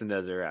consistent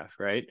as a ref,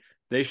 right?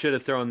 They should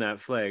have thrown that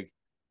flag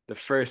the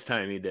first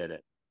time he did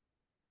it.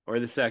 Or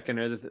the second,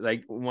 or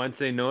like once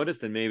they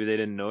noticed, and maybe they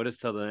didn't notice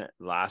till the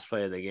last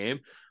play of the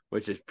game,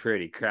 which is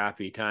pretty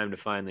crappy time to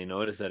finally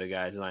notice that a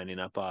guy's lining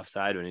up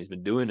offside when he's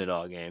been doing it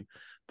all game.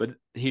 But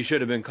he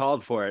should have been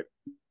called for it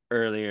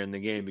earlier in the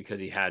game because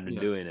he had been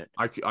doing it.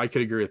 I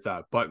could agree with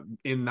that. But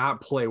in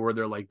that play where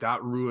they're like,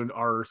 that ruined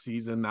our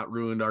season, that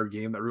ruined our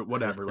game,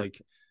 whatever, like,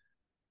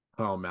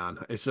 oh man,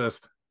 it's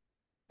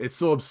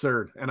so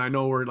absurd. And I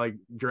know we're like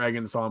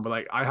dragging this on, but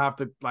like I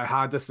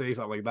had to say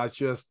something. Like that's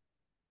just,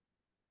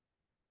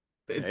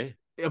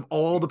 of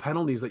all the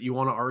penalties that you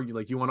want to argue,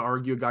 like you want to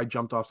argue a guy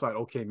jumped offside.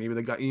 Okay, maybe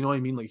the guy, you know what I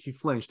mean? Like he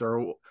flinched,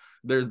 or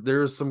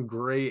there's some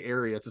gray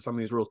area to some of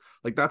these rules.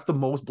 Like that's the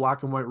most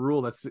black and white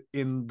rule that's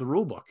in the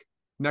rule book,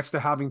 next to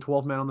having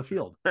 12 men on the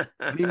field.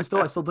 And even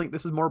still, I still think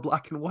this is more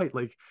black and white.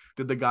 Like,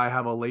 did the guy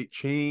have a late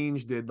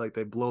change? Did like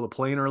they blow the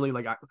plane early?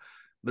 Like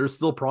there's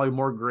still probably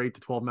more gray to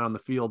 12 men on the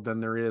field than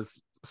there is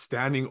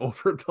standing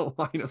over the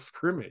line of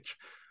scrimmage.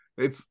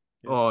 It's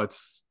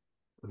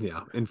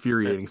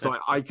infuriating. So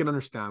I can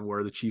understand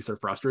where the Chiefs are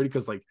frustrated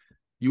because like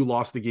you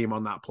lost the game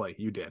on that play.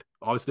 You did.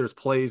 Obviously, there's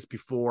plays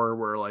before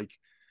where like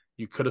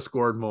you could have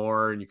scored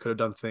more and you could have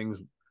done things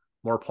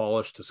more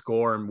polished to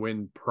score and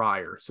win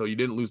prior. So you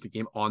didn't lose the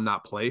game on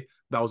that play.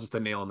 That was just a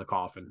nail in the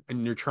coffin.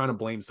 And you're trying to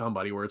blame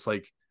somebody where it's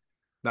like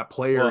that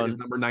player is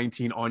number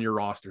 19 on your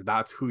roster.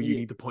 That's who you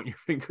need to point your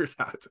fingers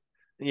at.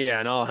 Yeah,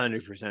 and I'll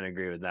 100%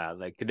 agree with that.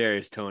 Like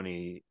Kadarius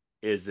Toney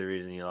is the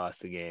reason you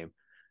lost the game.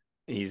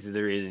 He's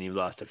the reason you've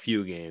lost a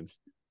few games.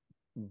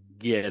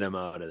 Get him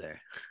out of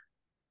there.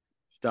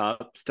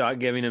 Stop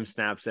giving him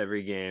snaps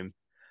every game.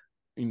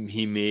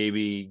 He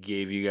maybe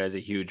gave you guys a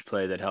huge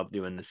play that helped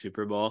you win the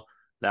Super Bowl.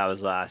 That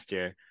was last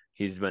year.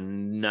 He's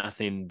been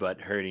nothing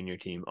but hurting your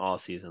team all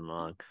season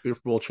long.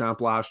 Super Bowl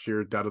champ last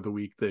year, dud of the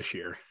week this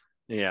year.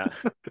 Yeah.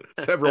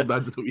 Several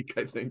duds of the week,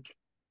 I think.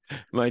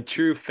 My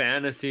true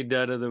fantasy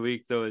dud of the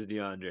week, though, is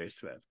DeAndre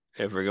Swift.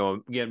 If we're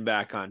getting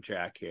back on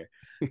track here.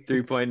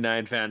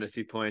 3.9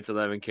 fantasy points,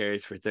 11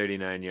 carries for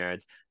 39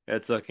 yards.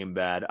 It's looking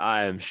bad.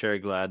 I am sure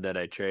glad that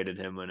I traded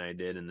him when I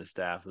did in the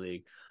staff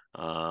league.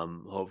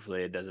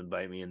 Hopefully it doesn't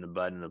bite me in the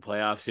butt in the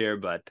playoffs here,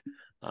 but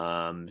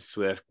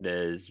Swift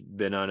has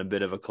been on a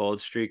bit of a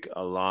cold streak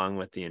along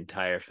with the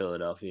entire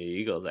Philadelphia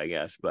Eagles, I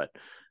guess, but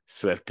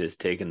Swift has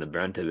taken the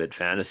brunt of it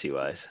fantasy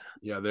wise.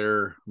 Yeah,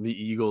 the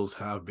Eagles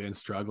have been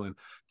struggling.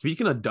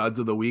 Speaking of duds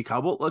of the week, how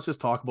about let's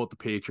just talk about the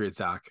Patriots,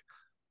 Zach?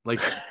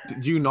 Like,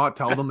 did you not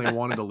tell them they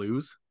wanted to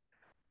lose?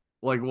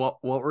 Like,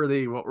 what were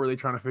they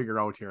trying to figure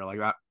out here? Like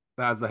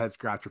that's the head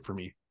scratcher for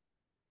me.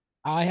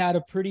 I had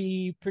a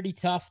pretty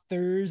tough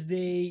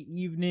Thursday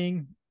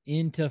evening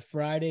into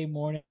Friday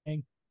morning,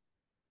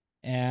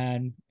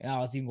 and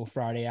let's even go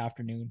Friday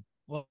afternoon.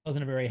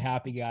 Wasn't a very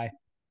happy guy.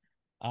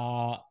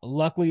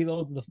 Luckily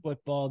though, the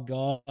football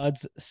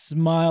gods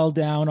smiled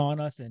down on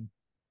us, and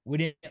we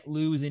didn't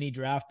lose any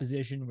draft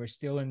position. We're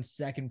still in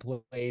second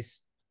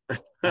place.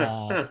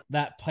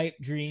 That pipe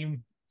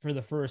dream for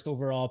the first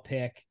overall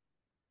pick,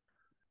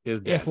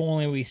 Is dead. if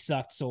only we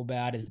sucked so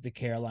bad as the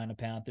Carolina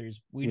Panthers.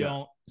 We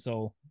don't.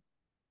 So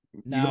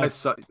You now guys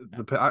suck.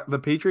 The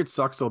Patriots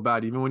suck so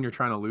bad. Even when you're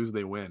trying to lose,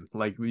 they win.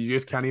 Like you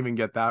just can't even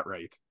get that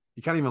right.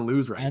 You can't even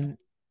lose right. and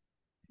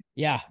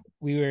yeah,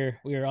 we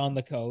were on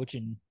the couch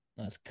and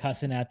I was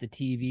cussing at the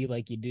TV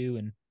like you do,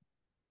 and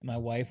my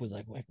wife was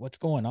like, what's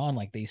going on?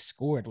 Like they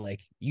scored.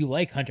 Like you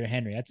like Hunter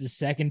Henry. That's his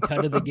second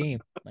tut of the game.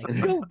 Like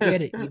you don't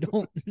get it. You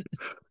don't.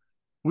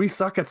 We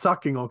suck at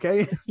sucking.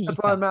 Okay, that's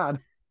why Yeah. I'm mad.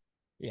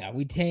 Yeah,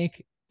 we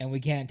tank and we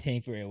can't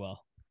tank very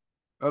well.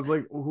 I was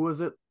like, who was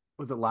it?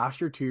 Was it last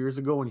year, 2 years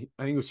ago? When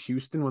I think it was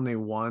Houston when they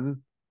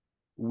won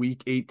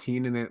Week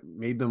 18 and it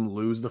made them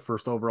lose the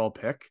first overall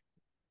pick.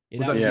 Yeah,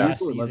 Was that that was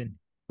 2 years last ago? season.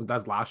 Was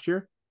that last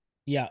year?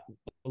 Yeah,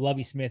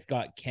 Lovey Smith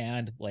got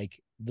canned like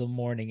the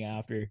morning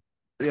after.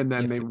 And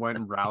then If they went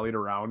and rallied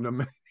around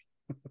him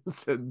and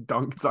said,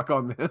 "Dunk suck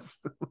on this."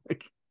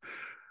 Like,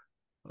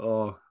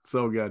 oh,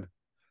 so good.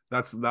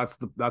 That's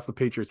the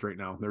Patriots right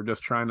now. They're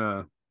just trying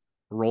to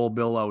roll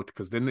Bill out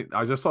because then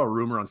I just saw a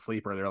rumor on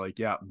Sleeper. They're like,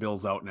 yeah,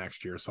 Bill's out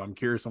next year. So I'm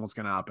curious on what's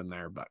going to happen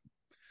there. But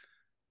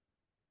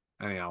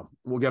anyhow,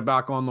 we'll get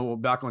back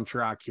on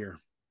track here.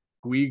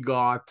 We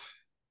got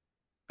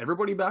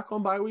everybody back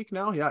on bye week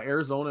now. Yeah,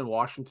 Arizona and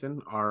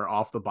Washington are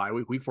off the bye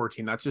week. Week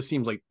 14. That just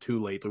seems like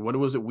too late. What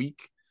was it?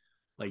 Week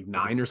like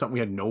 9 or something. We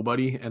had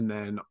nobody, and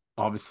then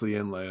obviously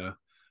in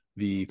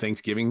the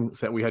Thanksgiving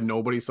set we had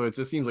nobody. So it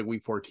just seems like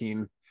week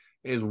 14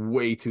 is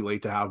way too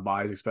late to have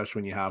buys,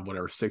 especially when you have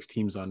whatever 6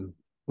 teams on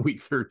week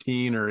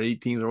 13 or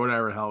 18 or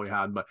whatever the hell we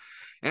had. But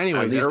At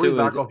anyways, least it everybody's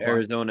back was off bye.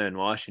 Arizona and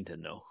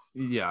Washington, though.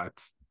 Yeah,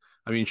 it's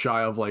I mean,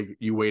 shy of like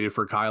you waited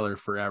for Kyler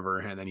forever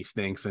and then he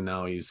stinks and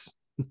now he's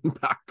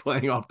back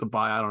playing off the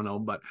bye. I don't know,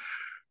 but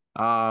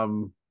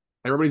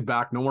everybody's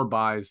back, no more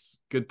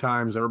buys, good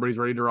times, everybody's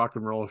ready to rock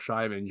and roll,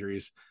 shy of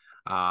injuries.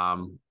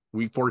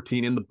 Week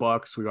 14 in the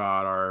books. We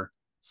got our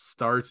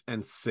starts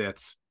and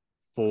sits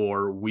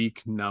for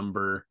week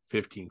number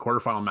 15,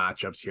 quarterfinal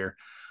matchups here.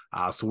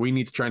 So we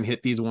need to try and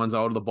hit these ones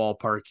out of the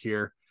ballpark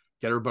here,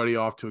 get everybody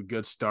off to a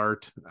good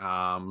start.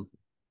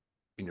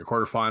 In your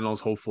quarterfinals,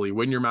 hopefully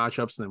win your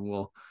matchups, and then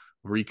we'll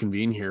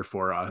reconvene here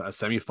for a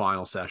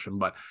semifinal session.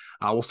 But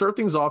we'll start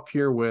things off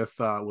here with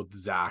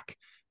Zach.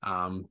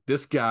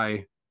 This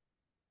guy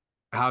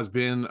has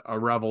been a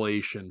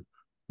revelation.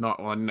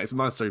 It's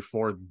not necessarily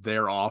for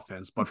their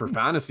offense, but for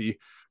fantasy.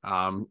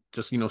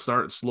 Just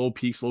start slow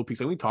peaks.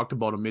 And we talked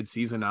about him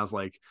mid-season as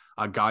like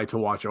a guy to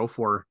watch out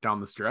for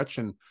down the stretch,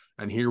 and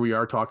here we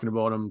are talking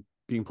about him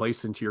being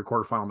placed into your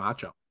quarterfinal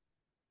matchup.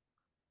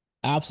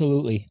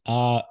 Absolutely.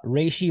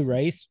 Raishi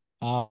Rice,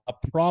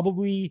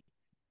 probably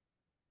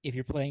if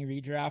you're playing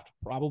redraft,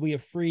 probably a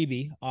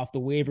freebie off the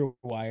waiver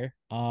wire,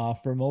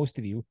 for most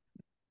of you.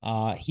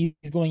 He's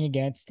going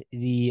against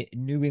the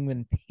New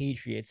England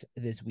Patriots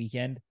this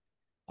weekend.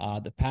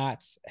 The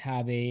Pats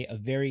have a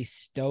very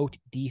stout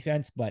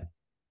defense, but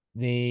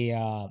they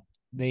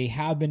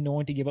have been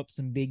known to give up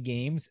some big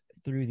games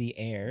through the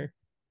air.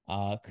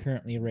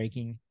 Currently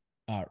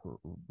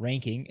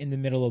ranking in the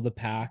middle of the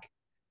pack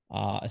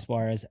as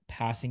far as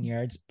passing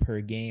yards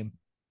per game.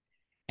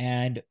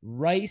 And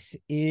Rice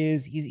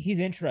he's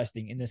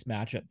interesting in this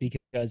matchup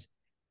because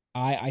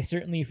I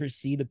certainly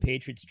foresee the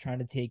Patriots trying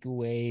to take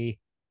away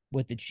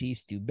what the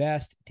Chiefs do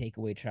best, take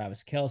away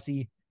Travis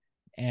Kelce.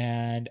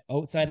 And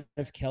outside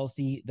of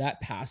Kelce,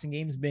 that passing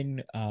game's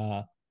been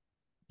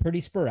pretty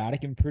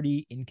sporadic and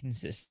pretty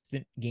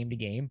inconsistent game to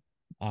game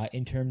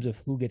in terms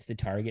of who gets the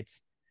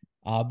targets.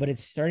 But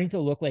it's starting to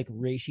look like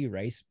Raishi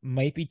Rice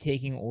might be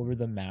taking over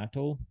the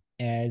mantle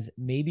as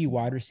maybe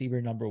wide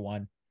receiver number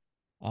one.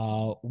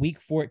 Week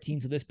 14,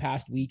 so this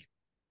past week,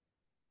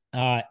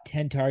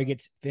 10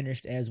 targets,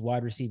 finished as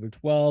wide receiver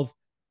 12.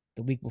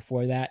 The week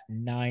before that,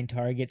 9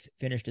 targets,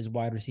 finished as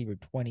wide receiver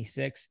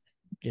 26,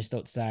 just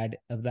outside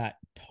of that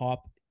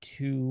top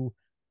 2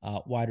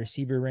 wide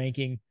receiver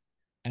ranking.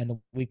 And the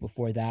week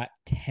before that,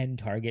 10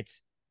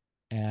 targets,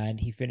 and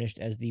he finished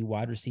as the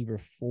wide receiver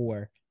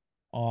 4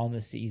 on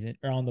the season,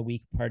 or on the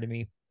week, pardon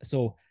me.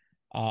 So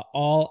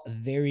all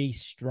very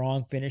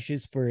strong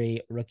finishes for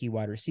a rookie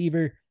wide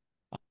receiver.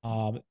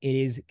 It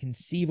is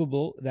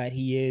conceivable that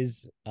he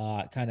is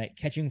kind of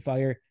catching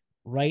fire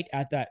right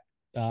at that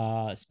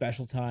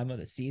special time of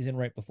the season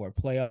right before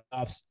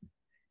playoffs.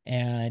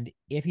 And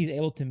if he's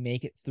able to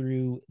make it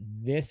through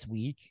this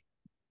week,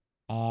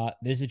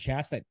 there's a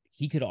chance that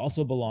he could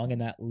also belong in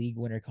that league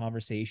winner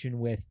conversation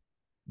with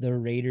the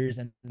Raiders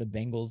and the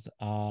Bengals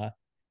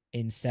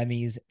in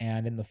semis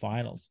and in the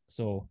finals.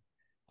 So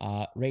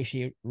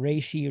Rashee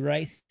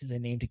Rice is a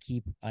name to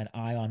keep an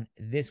eye on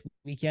this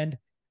weekend,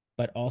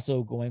 but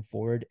also going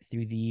forward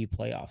through the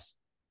playoffs.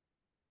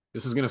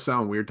 This is going to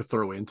sound weird to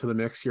throw into the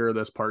mix here,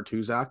 this part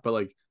two, Zach, but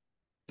like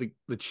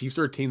the Chiefs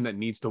are a team that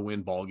needs to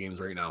win ball games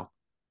right now.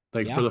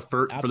 Like Yeah, for the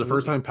first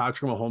absolutely. time in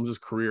Patrick Mahomes'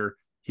 career,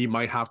 he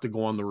might have to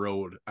go on the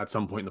road at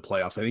some point in the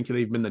playoffs. I think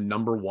they've been the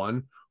number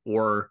one,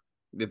 or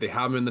if they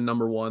haven't been the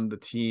number one, the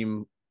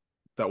team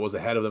that was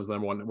ahead of them was the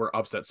number one were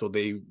upset, so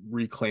they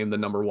reclaimed the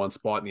number one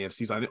spot in the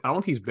AFC. So I don't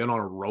think he's been on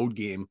a road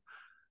game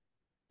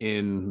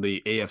in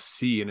the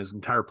AFC in his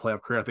entire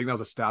playoff career. I think that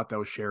was a stat that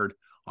was shared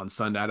on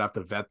Sunday. I'd have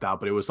to vet that,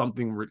 but it was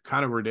something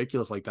kind of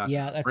ridiculous like that.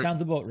 Yeah, that Right,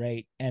 sounds about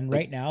right. And like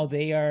right now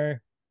they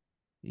are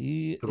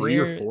 3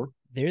 or 4.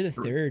 they're the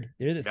Three. third.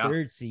 They're the Yeah.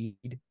 third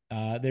seed.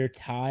 They're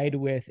tied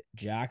with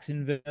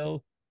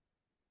Jacksonville.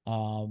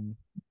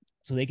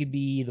 So they could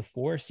be the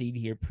 4 seed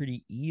here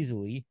pretty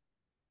easily.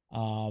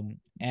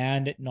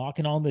 And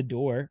knocking on the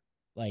door,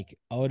 like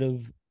out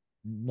of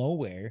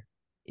nowhere,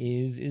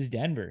 is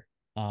Denver.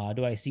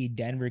 Do I see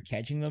Denver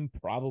catching them?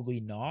 Probably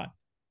not.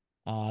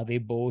 They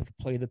both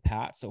play the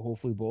Pats, so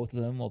hopefully both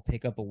of them will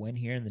pick up a win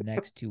here in the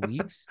next 2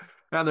 weeks.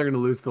 And they're going to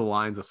lose to the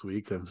Lions this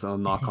week. So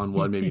knock on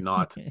wood, maybe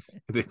not. If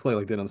they play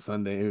like that on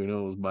Sunday, who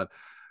knows? But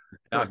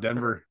yeah,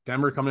 Denver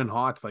coming in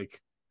hot.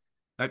 Like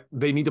that,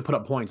 they need to put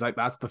up points. Like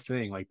that's the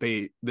thing. Like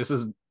this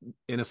is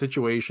in a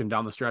situation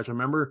down the stretch.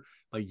 Remember,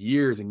 like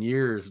years and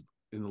years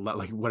in the,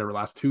 like whatever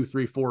last 2,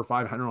 3, 4,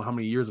 5. I don't know how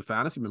many years of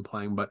fantasy been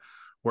playing, but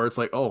where it's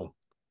like, oh,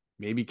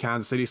 maybe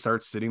Kansas City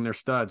starts sitting their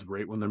studs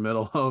right when they're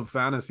middle of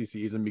fantasy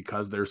season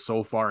because they're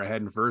so far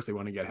ahead in first. They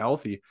want to get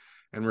healthy,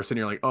 and we're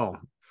sitting here like, oh,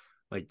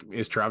 like,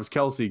 is Travis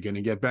Kelce going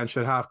to get benched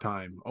at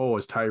halftime? Oh,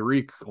 is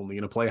Tyreek only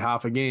going to play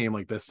half a game?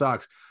 Like, this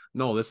sucks.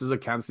 No, this is a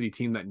Kansas City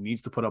team that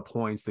needs to put up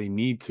points. They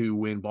need to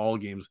win ball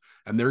games,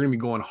 and they're going to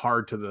be going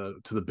hard to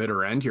the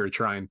bitter end here to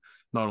try and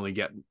not only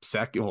get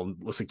second,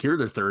 well, secure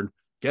their third,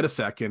 get a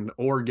second,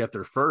 or get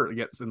their first,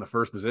 get in the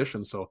first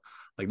position. So,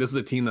 like, this is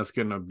a team that's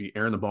going to be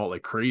airing the ball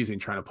like crazy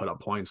and trying to put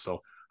up points.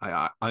 So,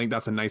 I think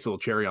that's a nice little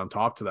cherry on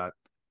top to that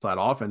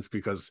offense,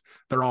 because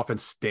their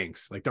offense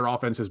stinks. Like, their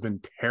offense has been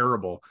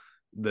terrible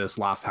this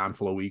last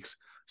handful of weeks.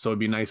 So it'd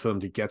be nice for them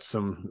to get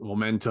some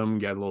momentum,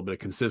 get a little bit of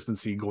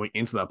consistency going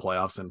into that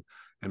playoffs, and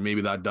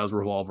maybe that does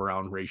revolve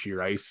around Rashee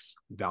Rice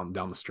down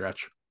the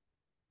stretch.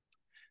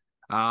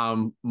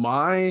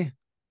 My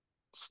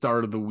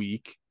start of the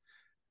week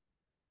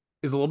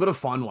is a little bit of a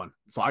fun one.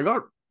 So I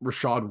got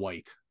Rachaad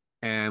White,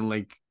 and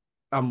like,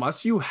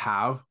 unless you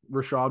have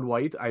Rachaad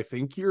White, I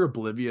think you're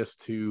oblivious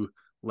to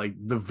like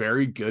the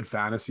very good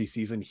fantasy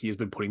season he has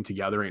been putting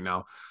together right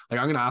now. Like,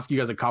 I'm going to ask you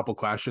guys a couple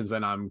questions,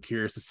 and I'm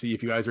curious to see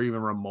if you guys are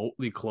even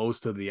remotely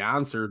close to the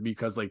answer,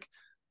 because like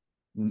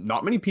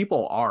not many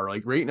people are.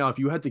 Like right now, if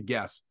you had to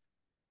guess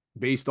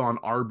based on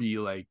RB,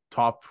 like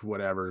top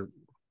whatever,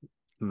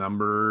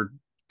 number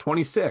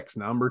 26,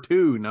 number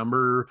 2,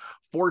 number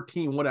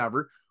 14,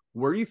 whatever,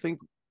 where do you think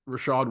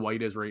Rachaad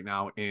White is right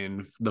now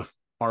in the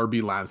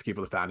RB landscape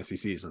of the fantasy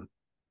season?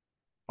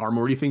 Arm,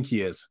 where do you think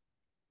he is?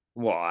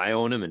 Well, I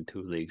own him in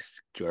 2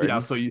 leagues, Yeah, Jordan.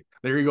 so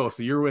there you go.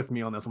 So you're with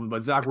me on this one.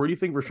 But Zach, where do you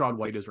think Rachaad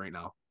White is right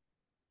now?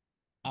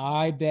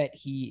 I bet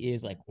he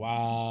is like,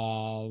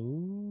 wow,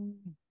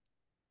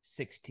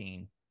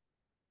 16.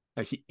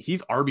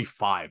 He's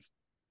RB5.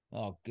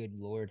 Oh, good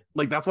Lord.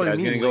 Like, that's what Yeah, I I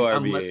was mean. gonna go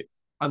Like, RB8.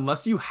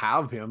 unless you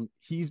have him,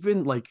 he's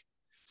been like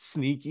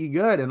sneaky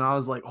good. And I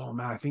was like, oh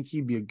man, I think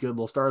he'd be a good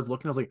little star. I was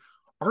looking, I was like,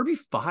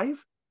 RB5?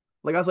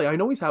 Like, I was like, I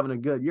know he's having a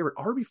good year,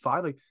 but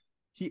RB5, like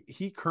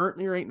he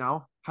currently right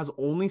now has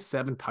only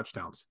 7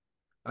 touchdowns.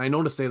 And I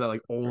know to say that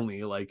like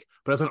only, like,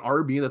 but as an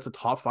RB, that's a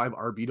top 5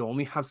 RB, to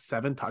only have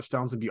 7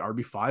 touchdowns and be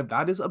RB5,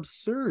 that is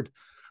absurd.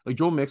 Like,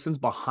 Joe Mixon's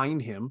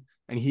behind him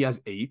and he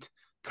has 8.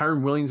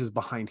 Kyron Williams is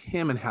behind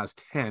him and has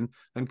 10.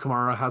 Then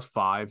Kamara has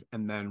 5,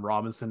 and then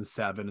Robinson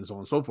 7, and so on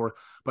and so forth.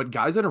 But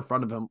guys that are in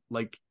front of him,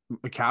 like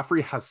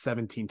McCaffrey, has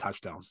 17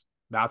 touchdowns.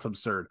 That's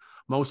absurd.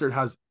 Mostert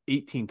has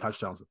 18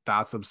 touchdowns.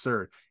 That's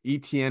absurd.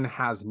 Etienne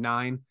has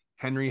 9.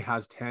 Henry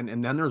has 10.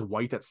 And then there's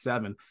White at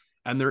 7.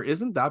 And there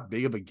isn't that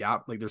big of a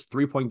gap. Like, there's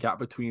 3-point gap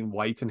between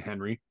White and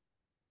Henry.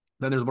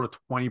 Then there's about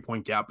a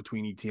 20-point gap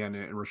between Etienne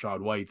and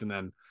Rachaad White. And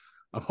then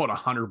about a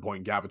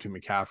 100-point gap between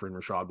McCaffrey and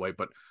Rachaad White.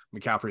 But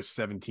McCaffrey has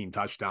 17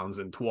 touchdowns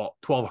and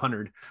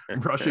 1,200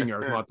 rushing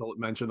yards, not to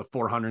mention the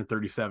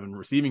 437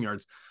 receiving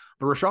yards.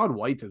 But Rachaad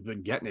White has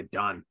been getting it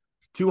done.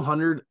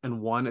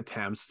 201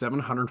 attempts,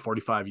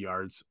 745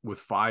 yards with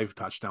 5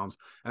 touchdowns,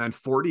 and then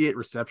 48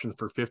 receptions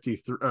for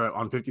 53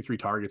 on 53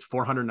 targets,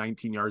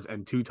 419 yards,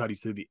 and 2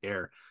 tutties through the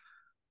air.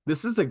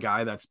 This is a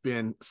guy that's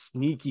been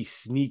sneaky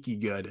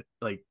good,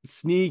 like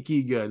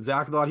sneaky good.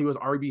 Zach thought he was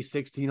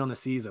RB16 on the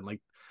season.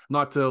 Like,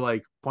 not to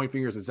like point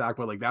fingers at Zach,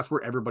 but like that's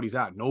where everybody's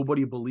at.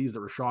 Nobody believes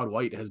that Rachaad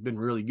White has been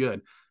really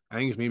good. I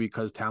think it's maybe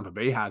because Tampa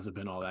Bay hasn't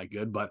been all that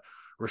good, but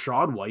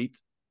Rachaad White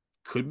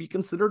could be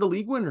considered a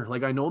league winner.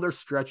 Like I know their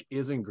stretch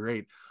isn't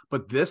great,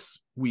 but this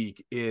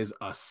week is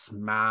a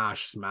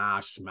smash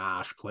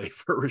play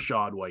for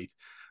Rachaad White.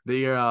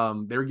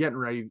 They're getting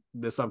ready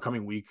this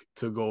upcoming week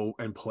to go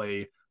and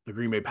play the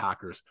Green Bay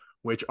Packers,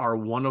 which are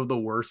one of the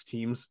worst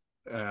teams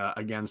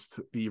against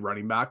the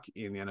running back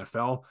in the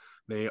NFL.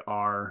 They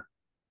are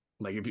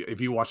like if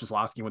you watch this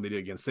last game what they did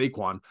against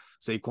Saquon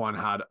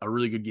had a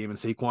really good game, and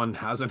Saquon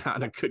hasn't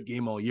had a good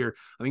game all year.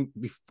 I think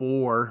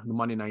before the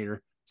Monday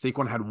nighter,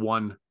 Saquon had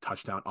 1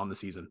 touchdown on the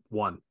season,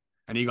 1.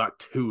 And he got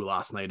 2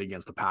 last night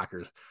against the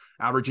Packers,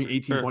 averaging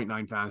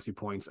 18.9 fantasy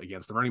points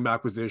against the running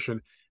back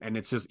position. And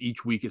it's just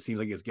each week it seems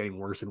like it's getting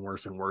worse and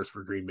worse and worse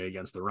for Green Bay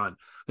against the run.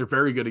 They're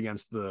very good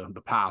against the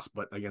pass,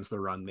 but against the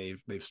run,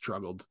 they've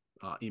struggled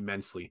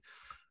immensely.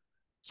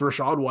 So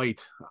Rachaad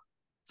White,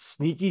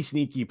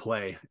 sneaky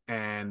play,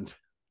 and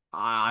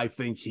I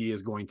think he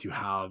is going to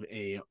have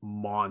a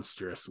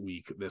monstrous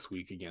week this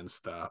week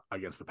against the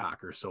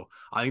Packers. So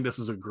I think this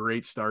is a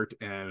great start,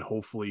 and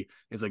hopefully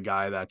is a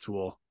guy that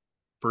will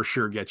for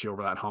sure get you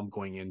over that hump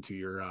going into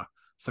your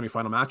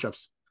semifinal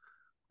matchups.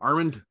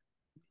 Armand,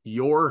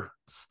 your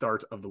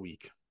start of the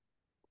week.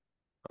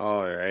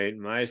 All right,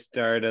 my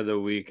start of the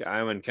week,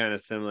 I went kind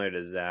of similar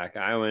to Zach.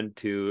 I went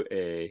to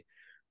a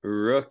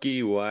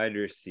rookie wide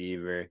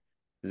receiver.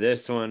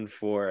 This one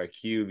for a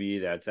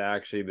QB that's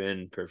actually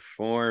been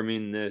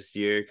performing this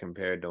year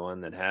compared to one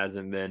that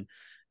hasn't been,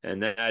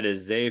 and that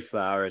is Zay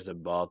Flowers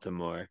of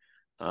Baltimore.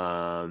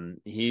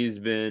 He's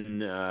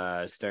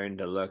been starting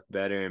to look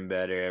better and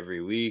better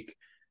every week,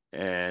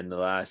 and the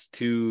last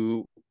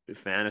 2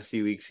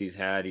 fantasy weeks he's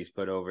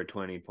put over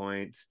 20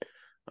 points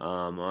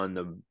on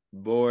the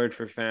board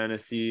for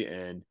fantasy,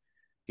 and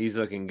he's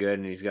looking good,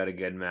 and he's got a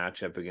good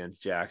matchup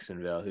against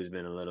Jacksonville, who's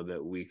been a little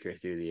bit weaker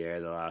through the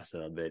air the last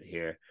little bit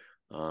here.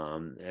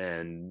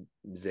 And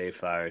Zay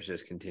Flowers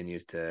just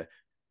continues to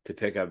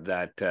pick up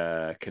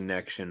that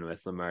connection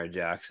with Lamar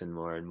Jackson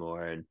more and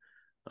more, and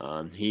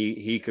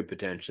he could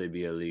potentially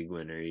be a league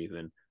winner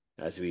even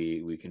as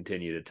we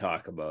continue to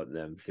talk about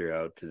them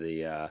throughout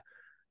the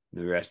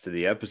rest of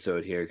the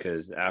episode here,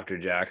 because after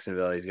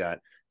Jacksonville he's got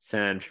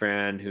San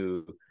Fran,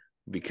 who,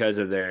 because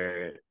of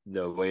the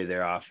way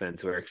their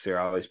offense works, they're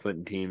always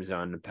putting teams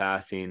on the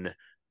passing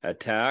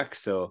attack,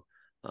 so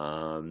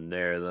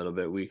they're a little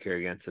bit weaker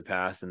against the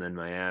pass, and then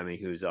Miami,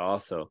 who's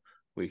also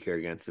weaker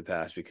against the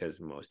pass because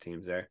most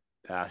teams are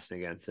passing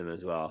against them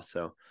as well.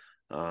 So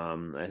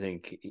I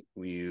think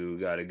you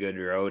got a good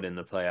road in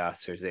the playoffs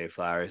for Zay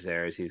Flowers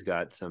there, as he's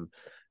got some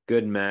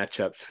good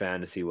matchups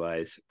fantasy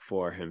wise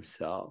for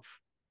himself.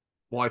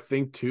 Well, I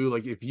think too,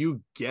 like if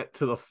you get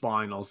to the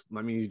finals,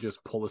 let me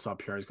just pull this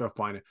up here. I just gotta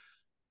find it.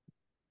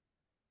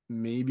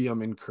 Maybe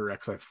I'm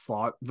incorrect. I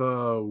thought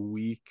the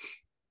week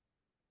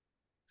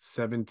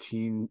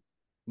 17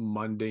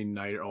 Monday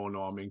night. Oh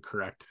no, I'm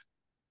incorrect.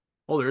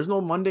 Oh, there is no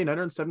Monday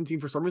nighter on 17.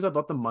 For some reason, I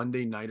thought the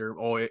Monday nighter.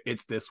 Oh,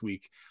 it's this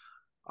week.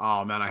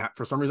 Oh man,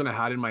 for some reason I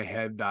had in my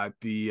head that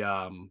it's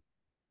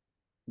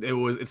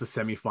the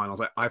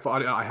semifinals. I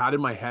thought I had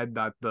in my head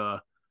that the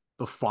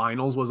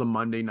finals was a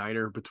Monday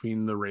nighter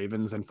between the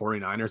Ravens and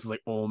 49ers. It's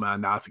like, oh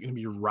man, that's gonna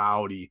be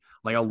rowdy.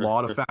 Like a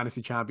lot of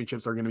fantasy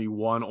championships are gonna be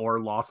won or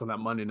lost on that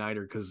Monday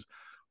nighter because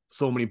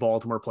so many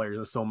Baltimore players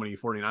and so many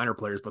 49er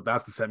players, but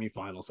that's the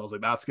semifinal. So I was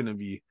like,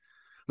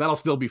 that'll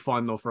still be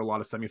fun though for a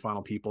lot of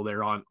semifinal people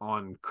there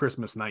on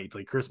Christmas night,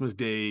 like Christmas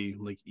Day,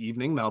 like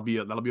evening. That'll be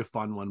a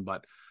fun one.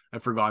 But I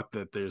forgot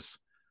that there's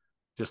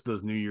just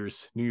those New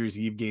Year's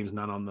Eve games,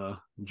 not on the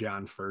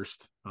Jan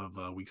 1st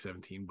of week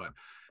 17. But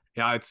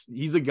yeah,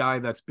 he's a guy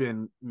that's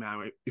been,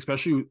 man,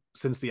 especially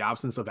since the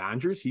absence of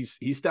Andrews,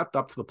 he's stepped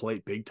up to the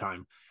plate big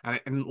time,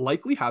 and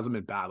likely hasn't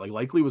been bad. Like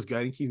likely was good.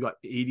 I think he's got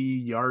 80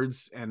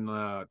 yards and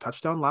a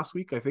touchdown last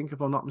week, I think, if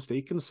I'm not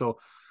mistaken. So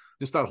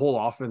just that whole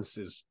offense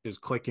is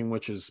clicking,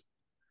 which is,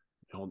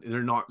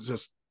 they're not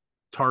just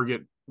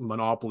target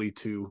monopoly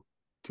to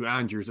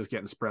Andrews, it's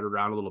getting spread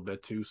around a little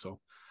bit too. So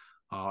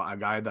a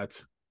guy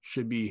that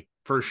should be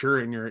for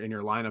sure in your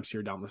lineups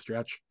here down the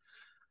stretch.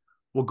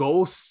 We'll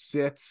go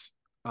sits.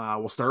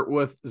 We'll start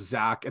with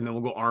Zach, and then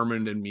we'll go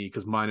Armand and me,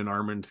 because mine and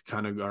Armand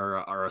kind of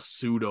are a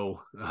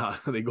pseudo.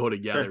 They go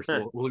together.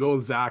 So we'll go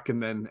with Zach,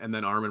 and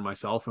then Armand,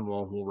 myself, and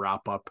we'll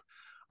wrap up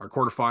our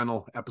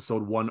quarterfinal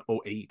episode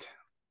 108.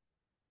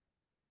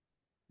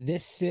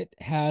 This sit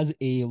has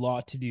a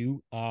lot to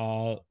do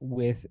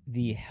with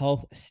the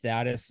health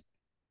status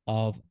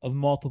of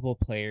multiple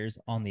players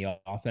on the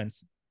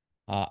offense.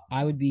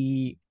 I would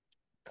be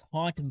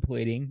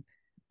contemplating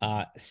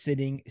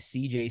sitting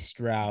CJ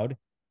Stroud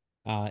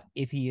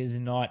if he is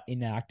not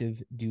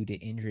inactive due to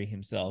injury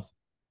himself.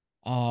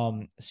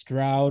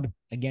 Stroud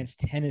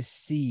against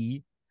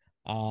Tennessee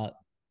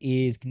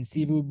is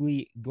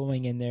conceivably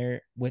going in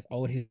there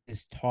without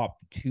his top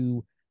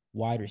 2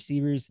 wide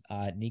receivers,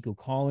 Nico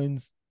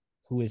Collins,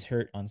 who was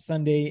hurt on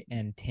Sunday,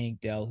 and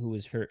Tank Dell, who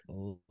was hurt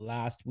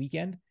last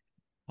weekend.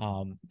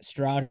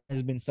 Stroud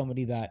has been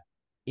somebody that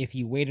if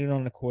you waited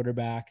on a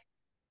quarterback,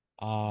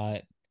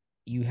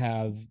 you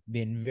have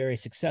been very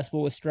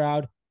successful with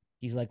Stroud.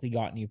 He's likely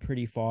gotten you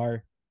pretty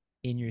far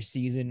in your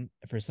season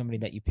for somebody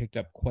that you picked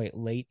up quite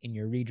late in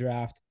your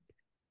redraft.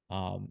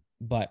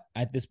 But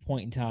at this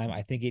point in time,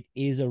 I think it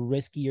is a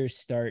riskier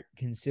start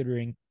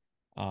considering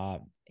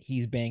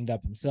he's banged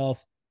up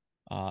himself,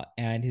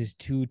 and his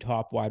two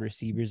top wide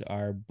receivers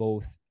are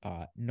both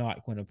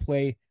not going to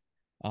play.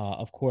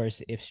 Of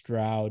course, if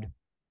Stroud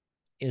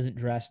isn't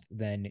dressed,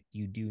 then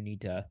you do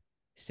need to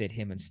sit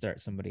him and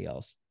start somebody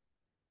else.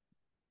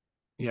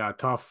 Yeah,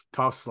 tough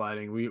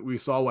sliding. We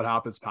saw what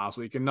happens past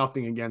week, and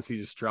nothing against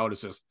CJ Stroud.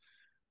 It's just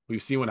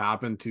we've seen what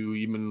happened to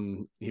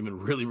even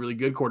really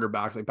good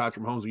quarterbacks like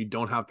Patrick Mahomes. When you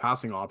don't have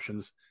passing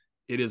options,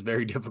 it is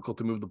very difficult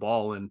to move the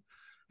ball. And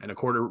a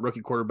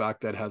rookie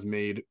quarterback that has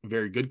made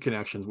very good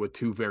connections with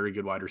two very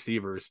good wide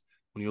receivers.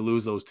 When you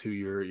lose those two,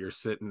 you're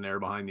sitting there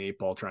behind the eight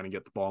ball trying to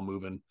get the ball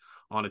moving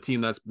on a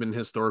team that's been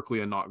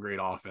historically a not great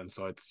offense.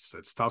 So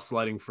it's tough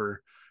sledding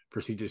for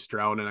CJ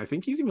Stroud. And I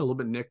think he's even a little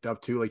bit nicked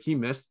up too. Like he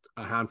missed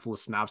a handful of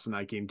snaps in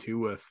that game too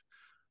with,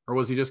 or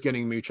was he just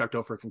getting maybe checked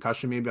out for a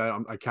concussion? Maybe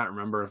I can't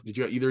remember. Did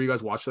you either of you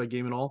guys watch that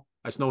game at all?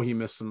 I just know he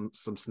missed some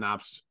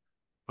snaps.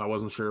 I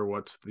wasn't sure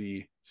what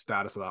the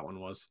status of that one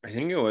was. I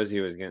think it was he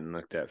was getting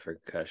looked at for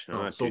concussion.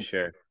 I'm not too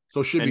sure.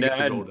 So should be And good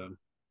to go then.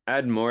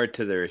 Add more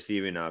to the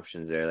receiving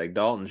options there. Like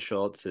Dalton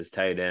Schultz, his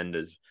tight end,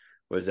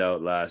 was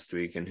out last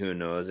week, and who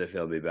knows if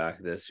he'll be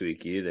back this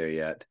week either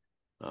yet.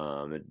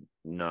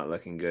 Not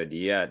looking good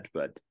yet,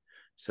 but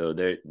so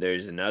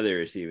there's another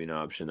receiving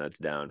option that's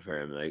down for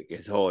him. Like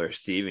his whole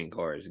receiving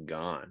core is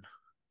gone.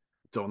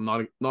 So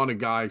not a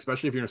guy,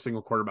 especially if you're in a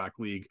single quarterback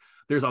league.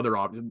 There's other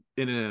options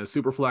in a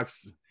super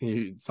flex.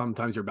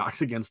 Sometimes your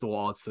back's against the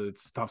wall.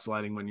 It's tough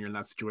sliding when you're in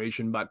that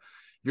situation. But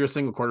if you're a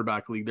single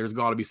quarterback league, there's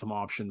got to be some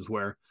options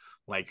where,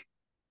 like,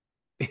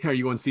 are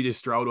you going CJ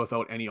Stroud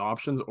without any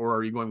options, or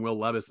are you going Will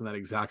Levis in that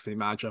exact same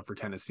matchup for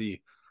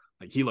Tennessee?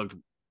 Like he looked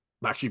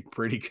actually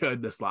pretty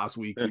good this last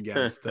week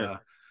against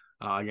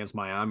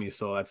Miami.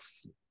 So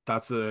that's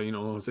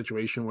a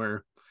situation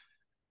where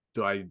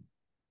do I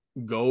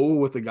go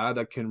with a guy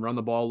that can run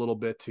the ball a little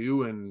bit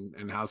too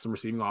and has some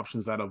receiving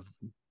options that have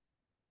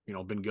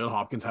been good.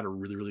 Hopkins had a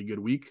really good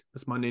week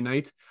this Monday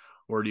night,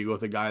 or do you go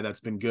with a guy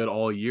that's been good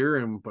all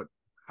year but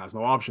has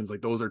no options?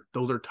 Like those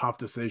are tough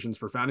decisions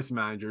for fantasy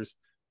managers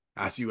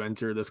as you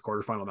enter this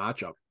quarterfinal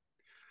matchup.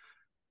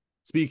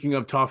 Speaking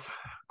of tough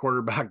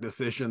quarterback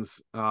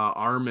decisions,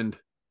 Armand,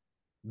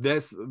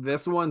 this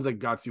one's a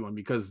gutsy one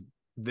because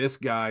this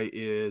guy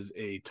is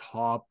a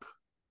top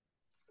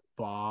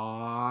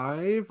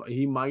 5.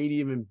 He might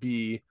even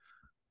be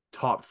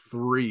top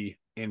 3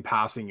 in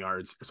passing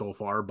yards so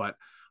far. But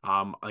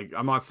like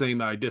I'm not saying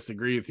that I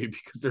disagree with you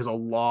because there's a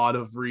lot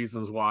of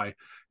reasons why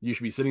you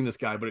should be sitting this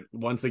guy. But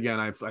once again,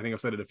 I think I've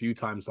said it a few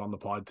times on the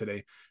pod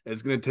today.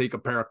 It's going to take a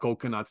pair of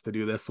coconuts to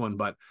do this one.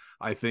 But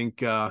I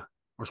think,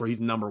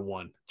 he's number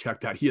 1.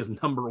 Check that. He is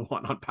number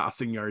 1 on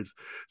passing yards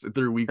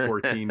through week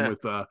 14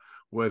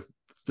 with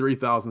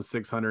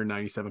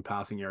 3,697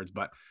 passing yards.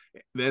 But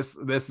this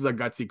is a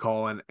gutsy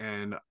call.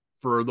 And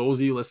for those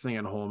of you listening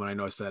at home, and I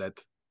know I said it,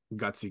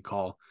 gutsy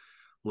call.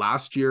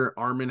 Last year,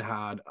 Armin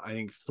had, I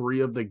think, 3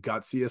 of the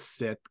gutsiest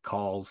sit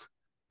calls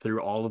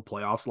through all the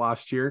playoffs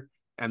last year.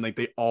 And like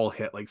they all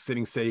hit, like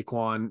sitting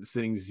Saquon,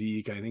 sitting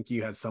Zeke. And I think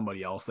you had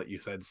somebody else that you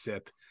said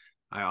sit.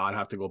 I'd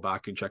have to go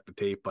back and check the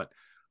tape, but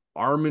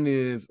Armin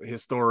is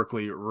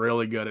historically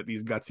really good at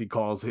these gutsy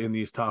calls in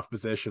these tough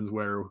positions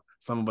where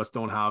some of us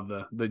don't have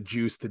the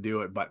juice to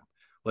do it. But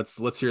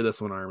let's hear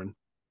this one, Armin.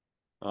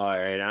 All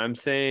right, I'm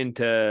saying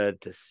to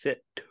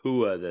sit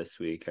Tua this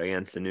week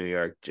against the New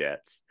York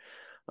Jets.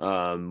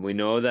 We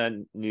know that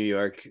New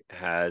York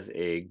has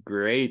a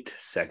great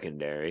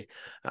secondary,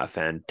 a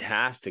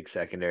fantastic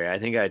secondary. I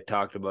think I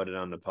talked about it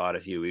on the pod a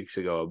few weeks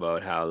ago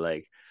about how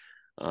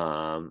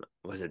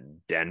was it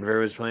Denver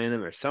was playing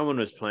them or someone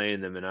was playing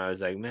them, and I was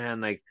like,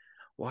 man, like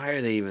why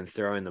are they even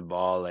throwing the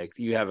ball? Like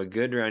you have a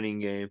good running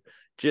game,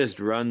 just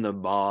run the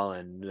ball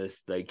and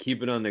just like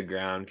keep it on the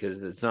ground,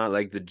 because it's not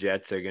like the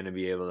Jets are going to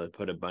be able to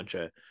put a bunch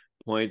of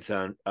points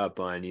up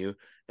on you,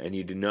 and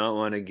you do not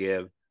want to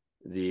give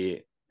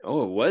the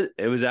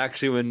it was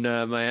actually when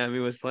Miami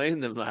was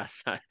playing them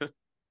last time.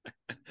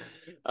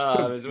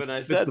 Is when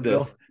I said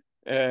this,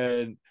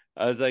 and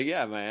I was like,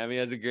 yeah, Miami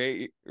has a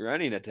great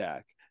running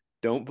attack.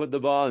 Don't put the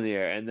ball in the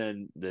air. And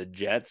then the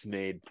Jets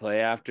made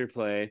play after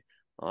play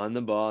on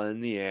the ball in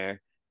the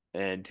air,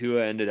 and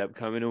Tua ended up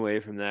coming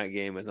away from that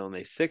game with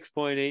only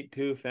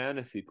 6.82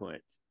 fantasy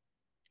points.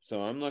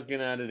 So I'm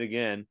looking at it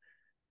again,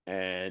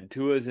 and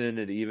Tua's in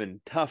it even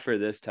tougher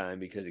this time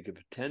because he could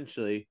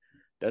potentially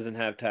doesn't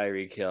have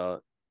Tyreek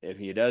Hill. If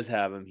he does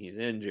have him, he's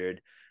injured.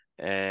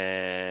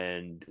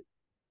 And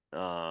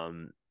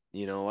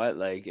you know what?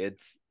 Like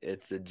it's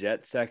the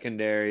Jet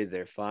secondary.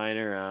 They're flying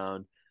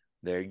around.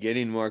 They're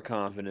getting more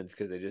confidence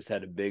because they just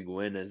had a big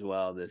win as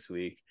well this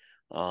week.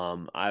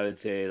 I would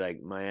say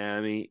like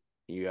Miami,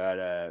 you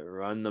gotta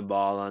run the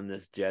ball on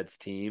this Jets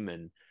team,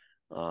 and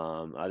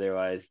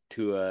Otherwise,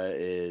 Tua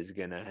is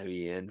gonna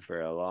be in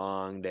for a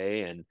long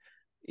day, and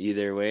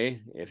either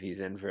way, if he's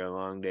in for a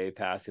long day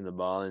passing the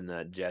ball in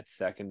that Jets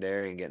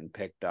secondary and getting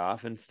picked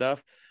off and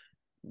stuff,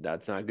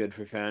 that's not good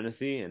for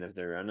fantasy. And if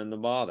they're running the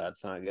ball,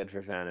 that's not good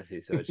for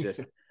fantasy. So it's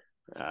just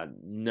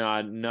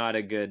not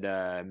a good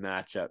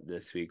matchup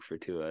this week for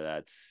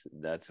Tua.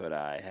 That's what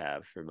I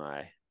have for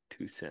my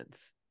 2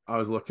 cents. I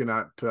was looking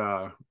at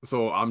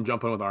so I'm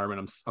jumping with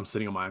Armin. I'm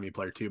sitting a Miami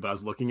player too, but I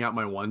was looking at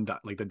my one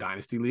like the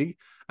dynasty league,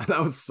 and I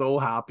was so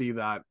happy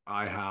that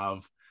I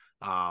have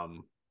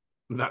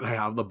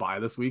the bye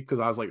this week, because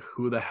I was like,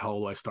 who the hell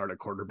do I start at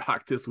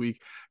quarterback this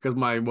week? Because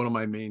one of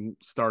my main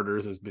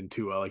starters has been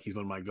Tua, like he's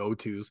one of my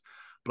go-tos.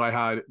 But I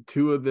had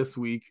Tua this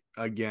week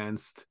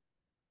against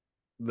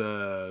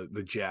the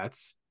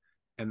Jets,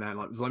 and then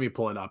let me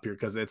pull it up here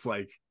because it's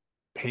like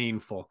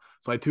painful.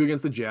 So I had two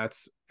against the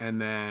Jets,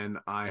 and then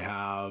I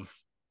have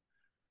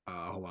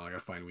hold on, I gotta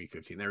find week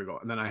 15. There we go.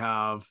 And then I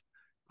have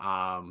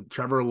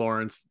Trevor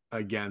Lawrence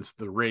against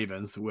the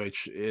Ravens,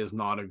 which is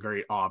not a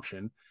great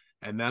option.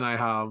 And then I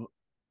have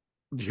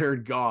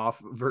Jared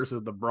Goff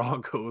versus the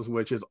Broncos,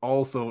 which is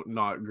also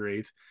not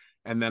great.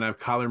 And then I have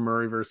Kyler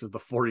Murray versus the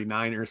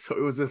 49ers. So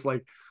it was just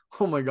like,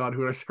 oh my God,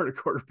 who did I start a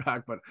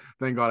quarterback? But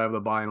thank God I have the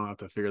bye. I don't have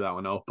to figure that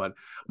one out. But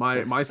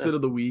my sit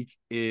of the week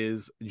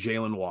is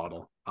Jalen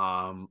Waddle.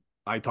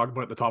 I talked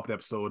about at the top of the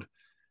episode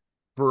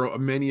for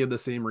many of the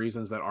same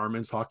reasons that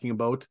Armin's talking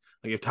about.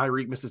 Like if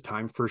Tyreek misses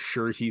time, for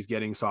sure he's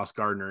getting Sauce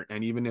Gardner.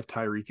 And even if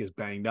Tyreek is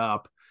banged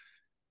up,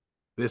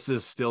 this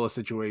is still a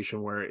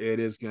situation where it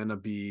is going to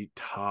be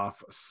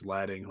tough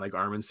sledding, like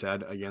Armin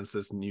said, against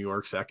this New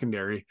York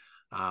secondary.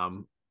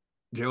 Jalen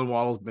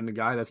Waddle's been the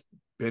guy that's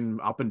been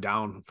up and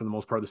down for the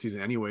most part of the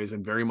season anyways,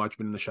 and very much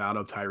been in the shadow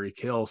of Tyreek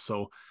Hill.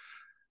 So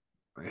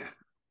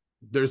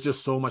there's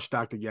just so much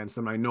stacked against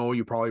him. I know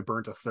you probably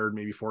burnt a third,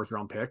 maybe fourth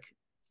round pick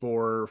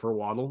for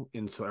Waddle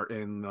in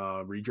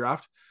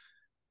redraft.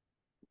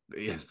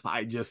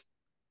 I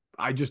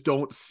just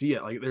don't see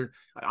it. Like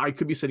I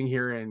could be sitting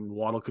here and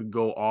Waddle could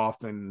go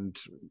off, and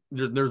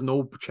there's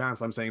no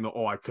chance I'm saying that,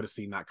 oh, I could have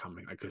seen that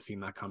coming. I could have seen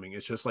that coming.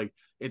 It's just like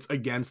it's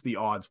against the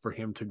odds for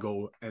him to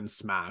go and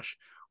smash.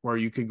 Where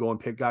you could go and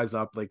pick guys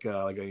up like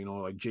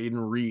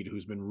Jaden Reed,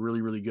 who's been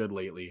really, really good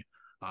lately.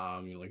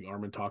 Like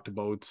Armin talked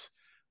about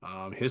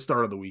his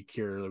start of the week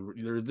here.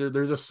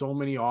 There's just so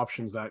many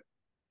options that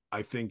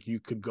I think you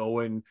could go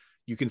and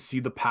you can see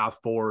the path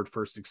forward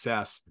for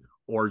success,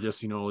 or just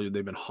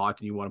they've been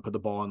hot and you want to put the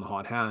ball in the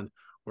hot hand.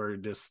 Where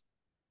this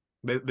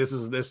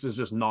is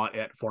just not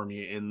it for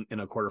me in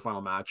a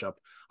quarterfinal matchup,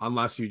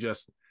 unless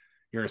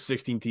you're in a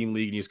 16 team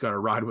league and you just got to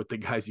ride with the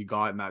guys you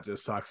got, and that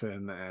just sucks,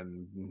 and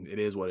it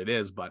is what it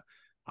is. But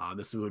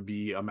this would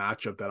be a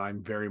matchup that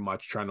I'm very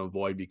much trying to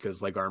avoid,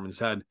 because like Armin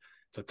said,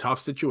 it's a tough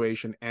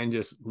situation, and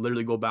just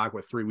literally go back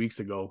 3 weeks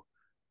ago,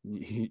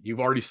 you've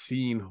already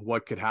seen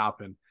what could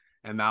happen.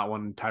 And that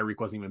one, Tyreek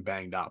wasn't even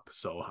banged up.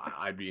 So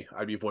I'd be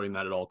avoiding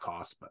that at all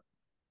costs. But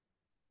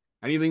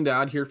anything to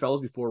add here, fellas,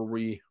 before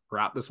we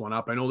wrap this one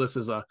up? I know this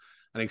is an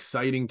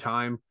exciting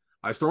time.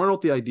 I was throwing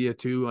out the idea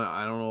too.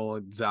 I don't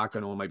know, Zach, I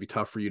know it might be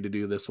tough for you to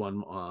do this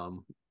one.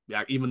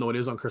 Yeah, even though it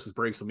is on Christmas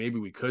break, so maybe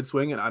we could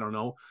swing it. I don't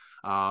know.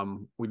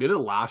 We did it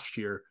last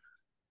year,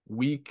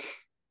 week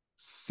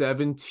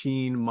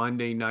 17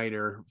 Monday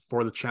nighter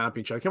for the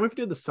championship. I can't remember if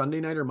you did the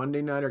Sunday night or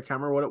Monday night, or I can't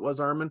remember what it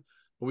was, Armin.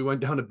 But we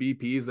went down to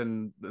BP's,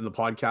 and the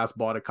podcast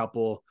bought a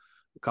couple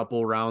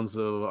rounds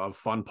of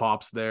fun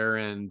pops there,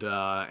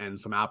 and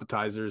some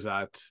appetizers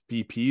at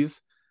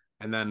BP's.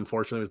 And then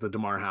unfortunately it was the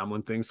DeMar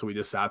Hamlin thing. So we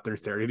just sat there,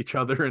 stared at each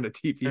other in a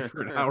TV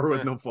for an hour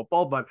with no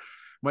football, but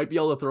might be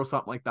able to throw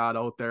something like that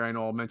out there. I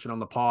know I'll mention on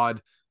the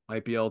pod,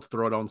 might be able to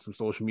throw it on some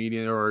social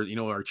media, or,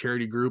 our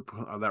charity group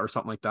that or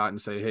something like that, and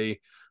say,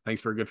 hey,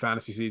 thanks for a good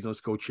fantasy season.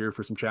 Let's go cheer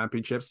for some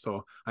championships.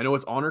 So I know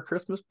it's on our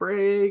Christmas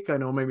break. I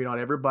know maybe not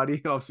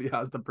everybody obviously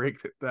has the break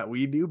that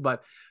we do,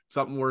 but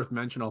something worth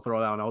mentioning. I'll throw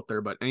that one out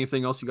there. But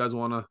anything else you guys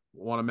want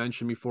to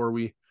mention before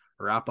we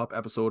wrap up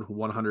episode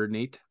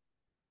 108?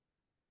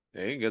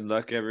 Hey, good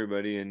luck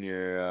everybody in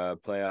your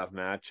playoff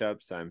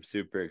matchups. I'm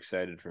super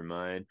excited for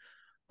mine.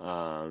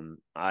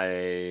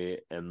 I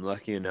am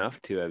lucky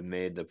enough to have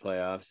made the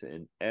playoffs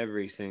in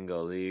every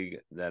single league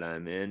that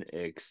I'm in,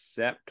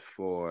 except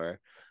for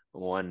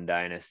one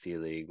dynasty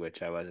league,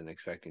 which I wasn't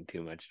expecting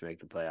too much to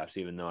make the playoffs,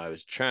 even though I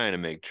was trying to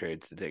make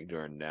trades to take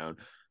Jordan down.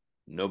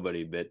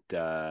 Nobody bit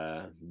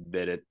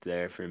it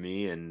there for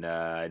me, and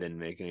I didn't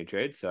make any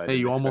trades. So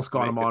you almost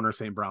got him on or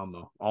St. Brown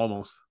though,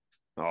 almost.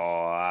 Oh,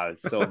 I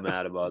was so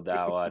mad about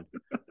that one.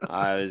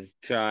 I was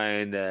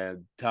trying to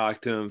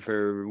talk to him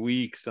for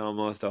weeks,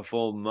 almost a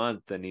full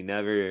month, and he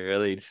never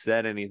really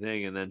said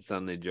anything. And then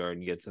suddenly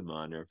Jordan gets him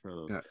on there from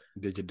him. Yeah,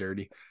 did you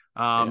dirty.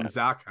 Yeah.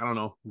 Zach, I don't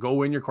know. Go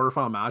win your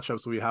quarterfinal matchup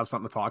so we have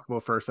something to talk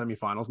about for our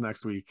semifinals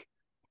next week.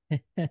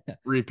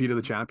 Repeat of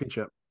the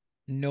championship.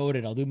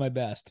 Noted. I'll do my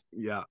best.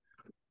 Yeah.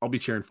 I'll be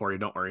cheering for you.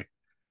 Don't worry.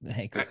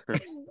 Thanks.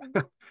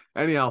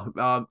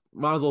 Anyhow,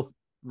 might as well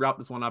wrap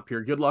this one up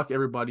here. Good luck,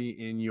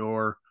 everybody, in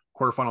your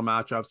quarterfinal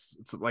matchups.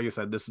 It's like I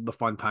said, this is the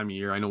fun time of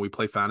year. I know we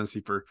play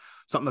fantasy for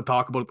something to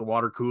talk about at the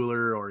water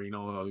cooler, or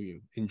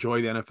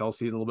enjoy the NFL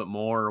season a little bit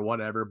more or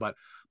whatever. But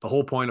the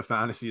whole point of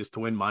fantasy is to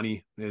win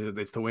money.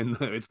 It's to win.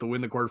 It's to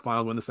win the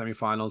quarterfinals, win the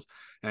semifinals,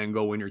 and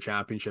go win your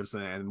championships.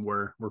 And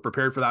we're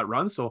prepared for that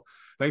run. So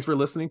thanks for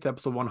listening to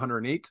episode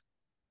 108.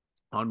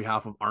 On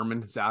behalf of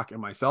Armin, Zach, and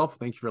myself,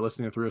 thank you for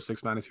listening to 306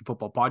 Fantasy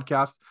Football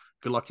Podcast.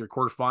 Good luck to your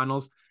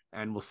quarterfinals,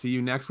 and we'll see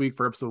you next week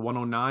for episode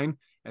 109,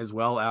 as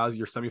well as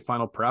your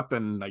semifinal prep,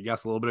 and I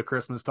guess a little bit of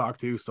Christmas talk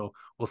too. So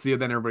we'll see you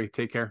then, everybody.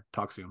 Take care.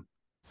 Talk soon.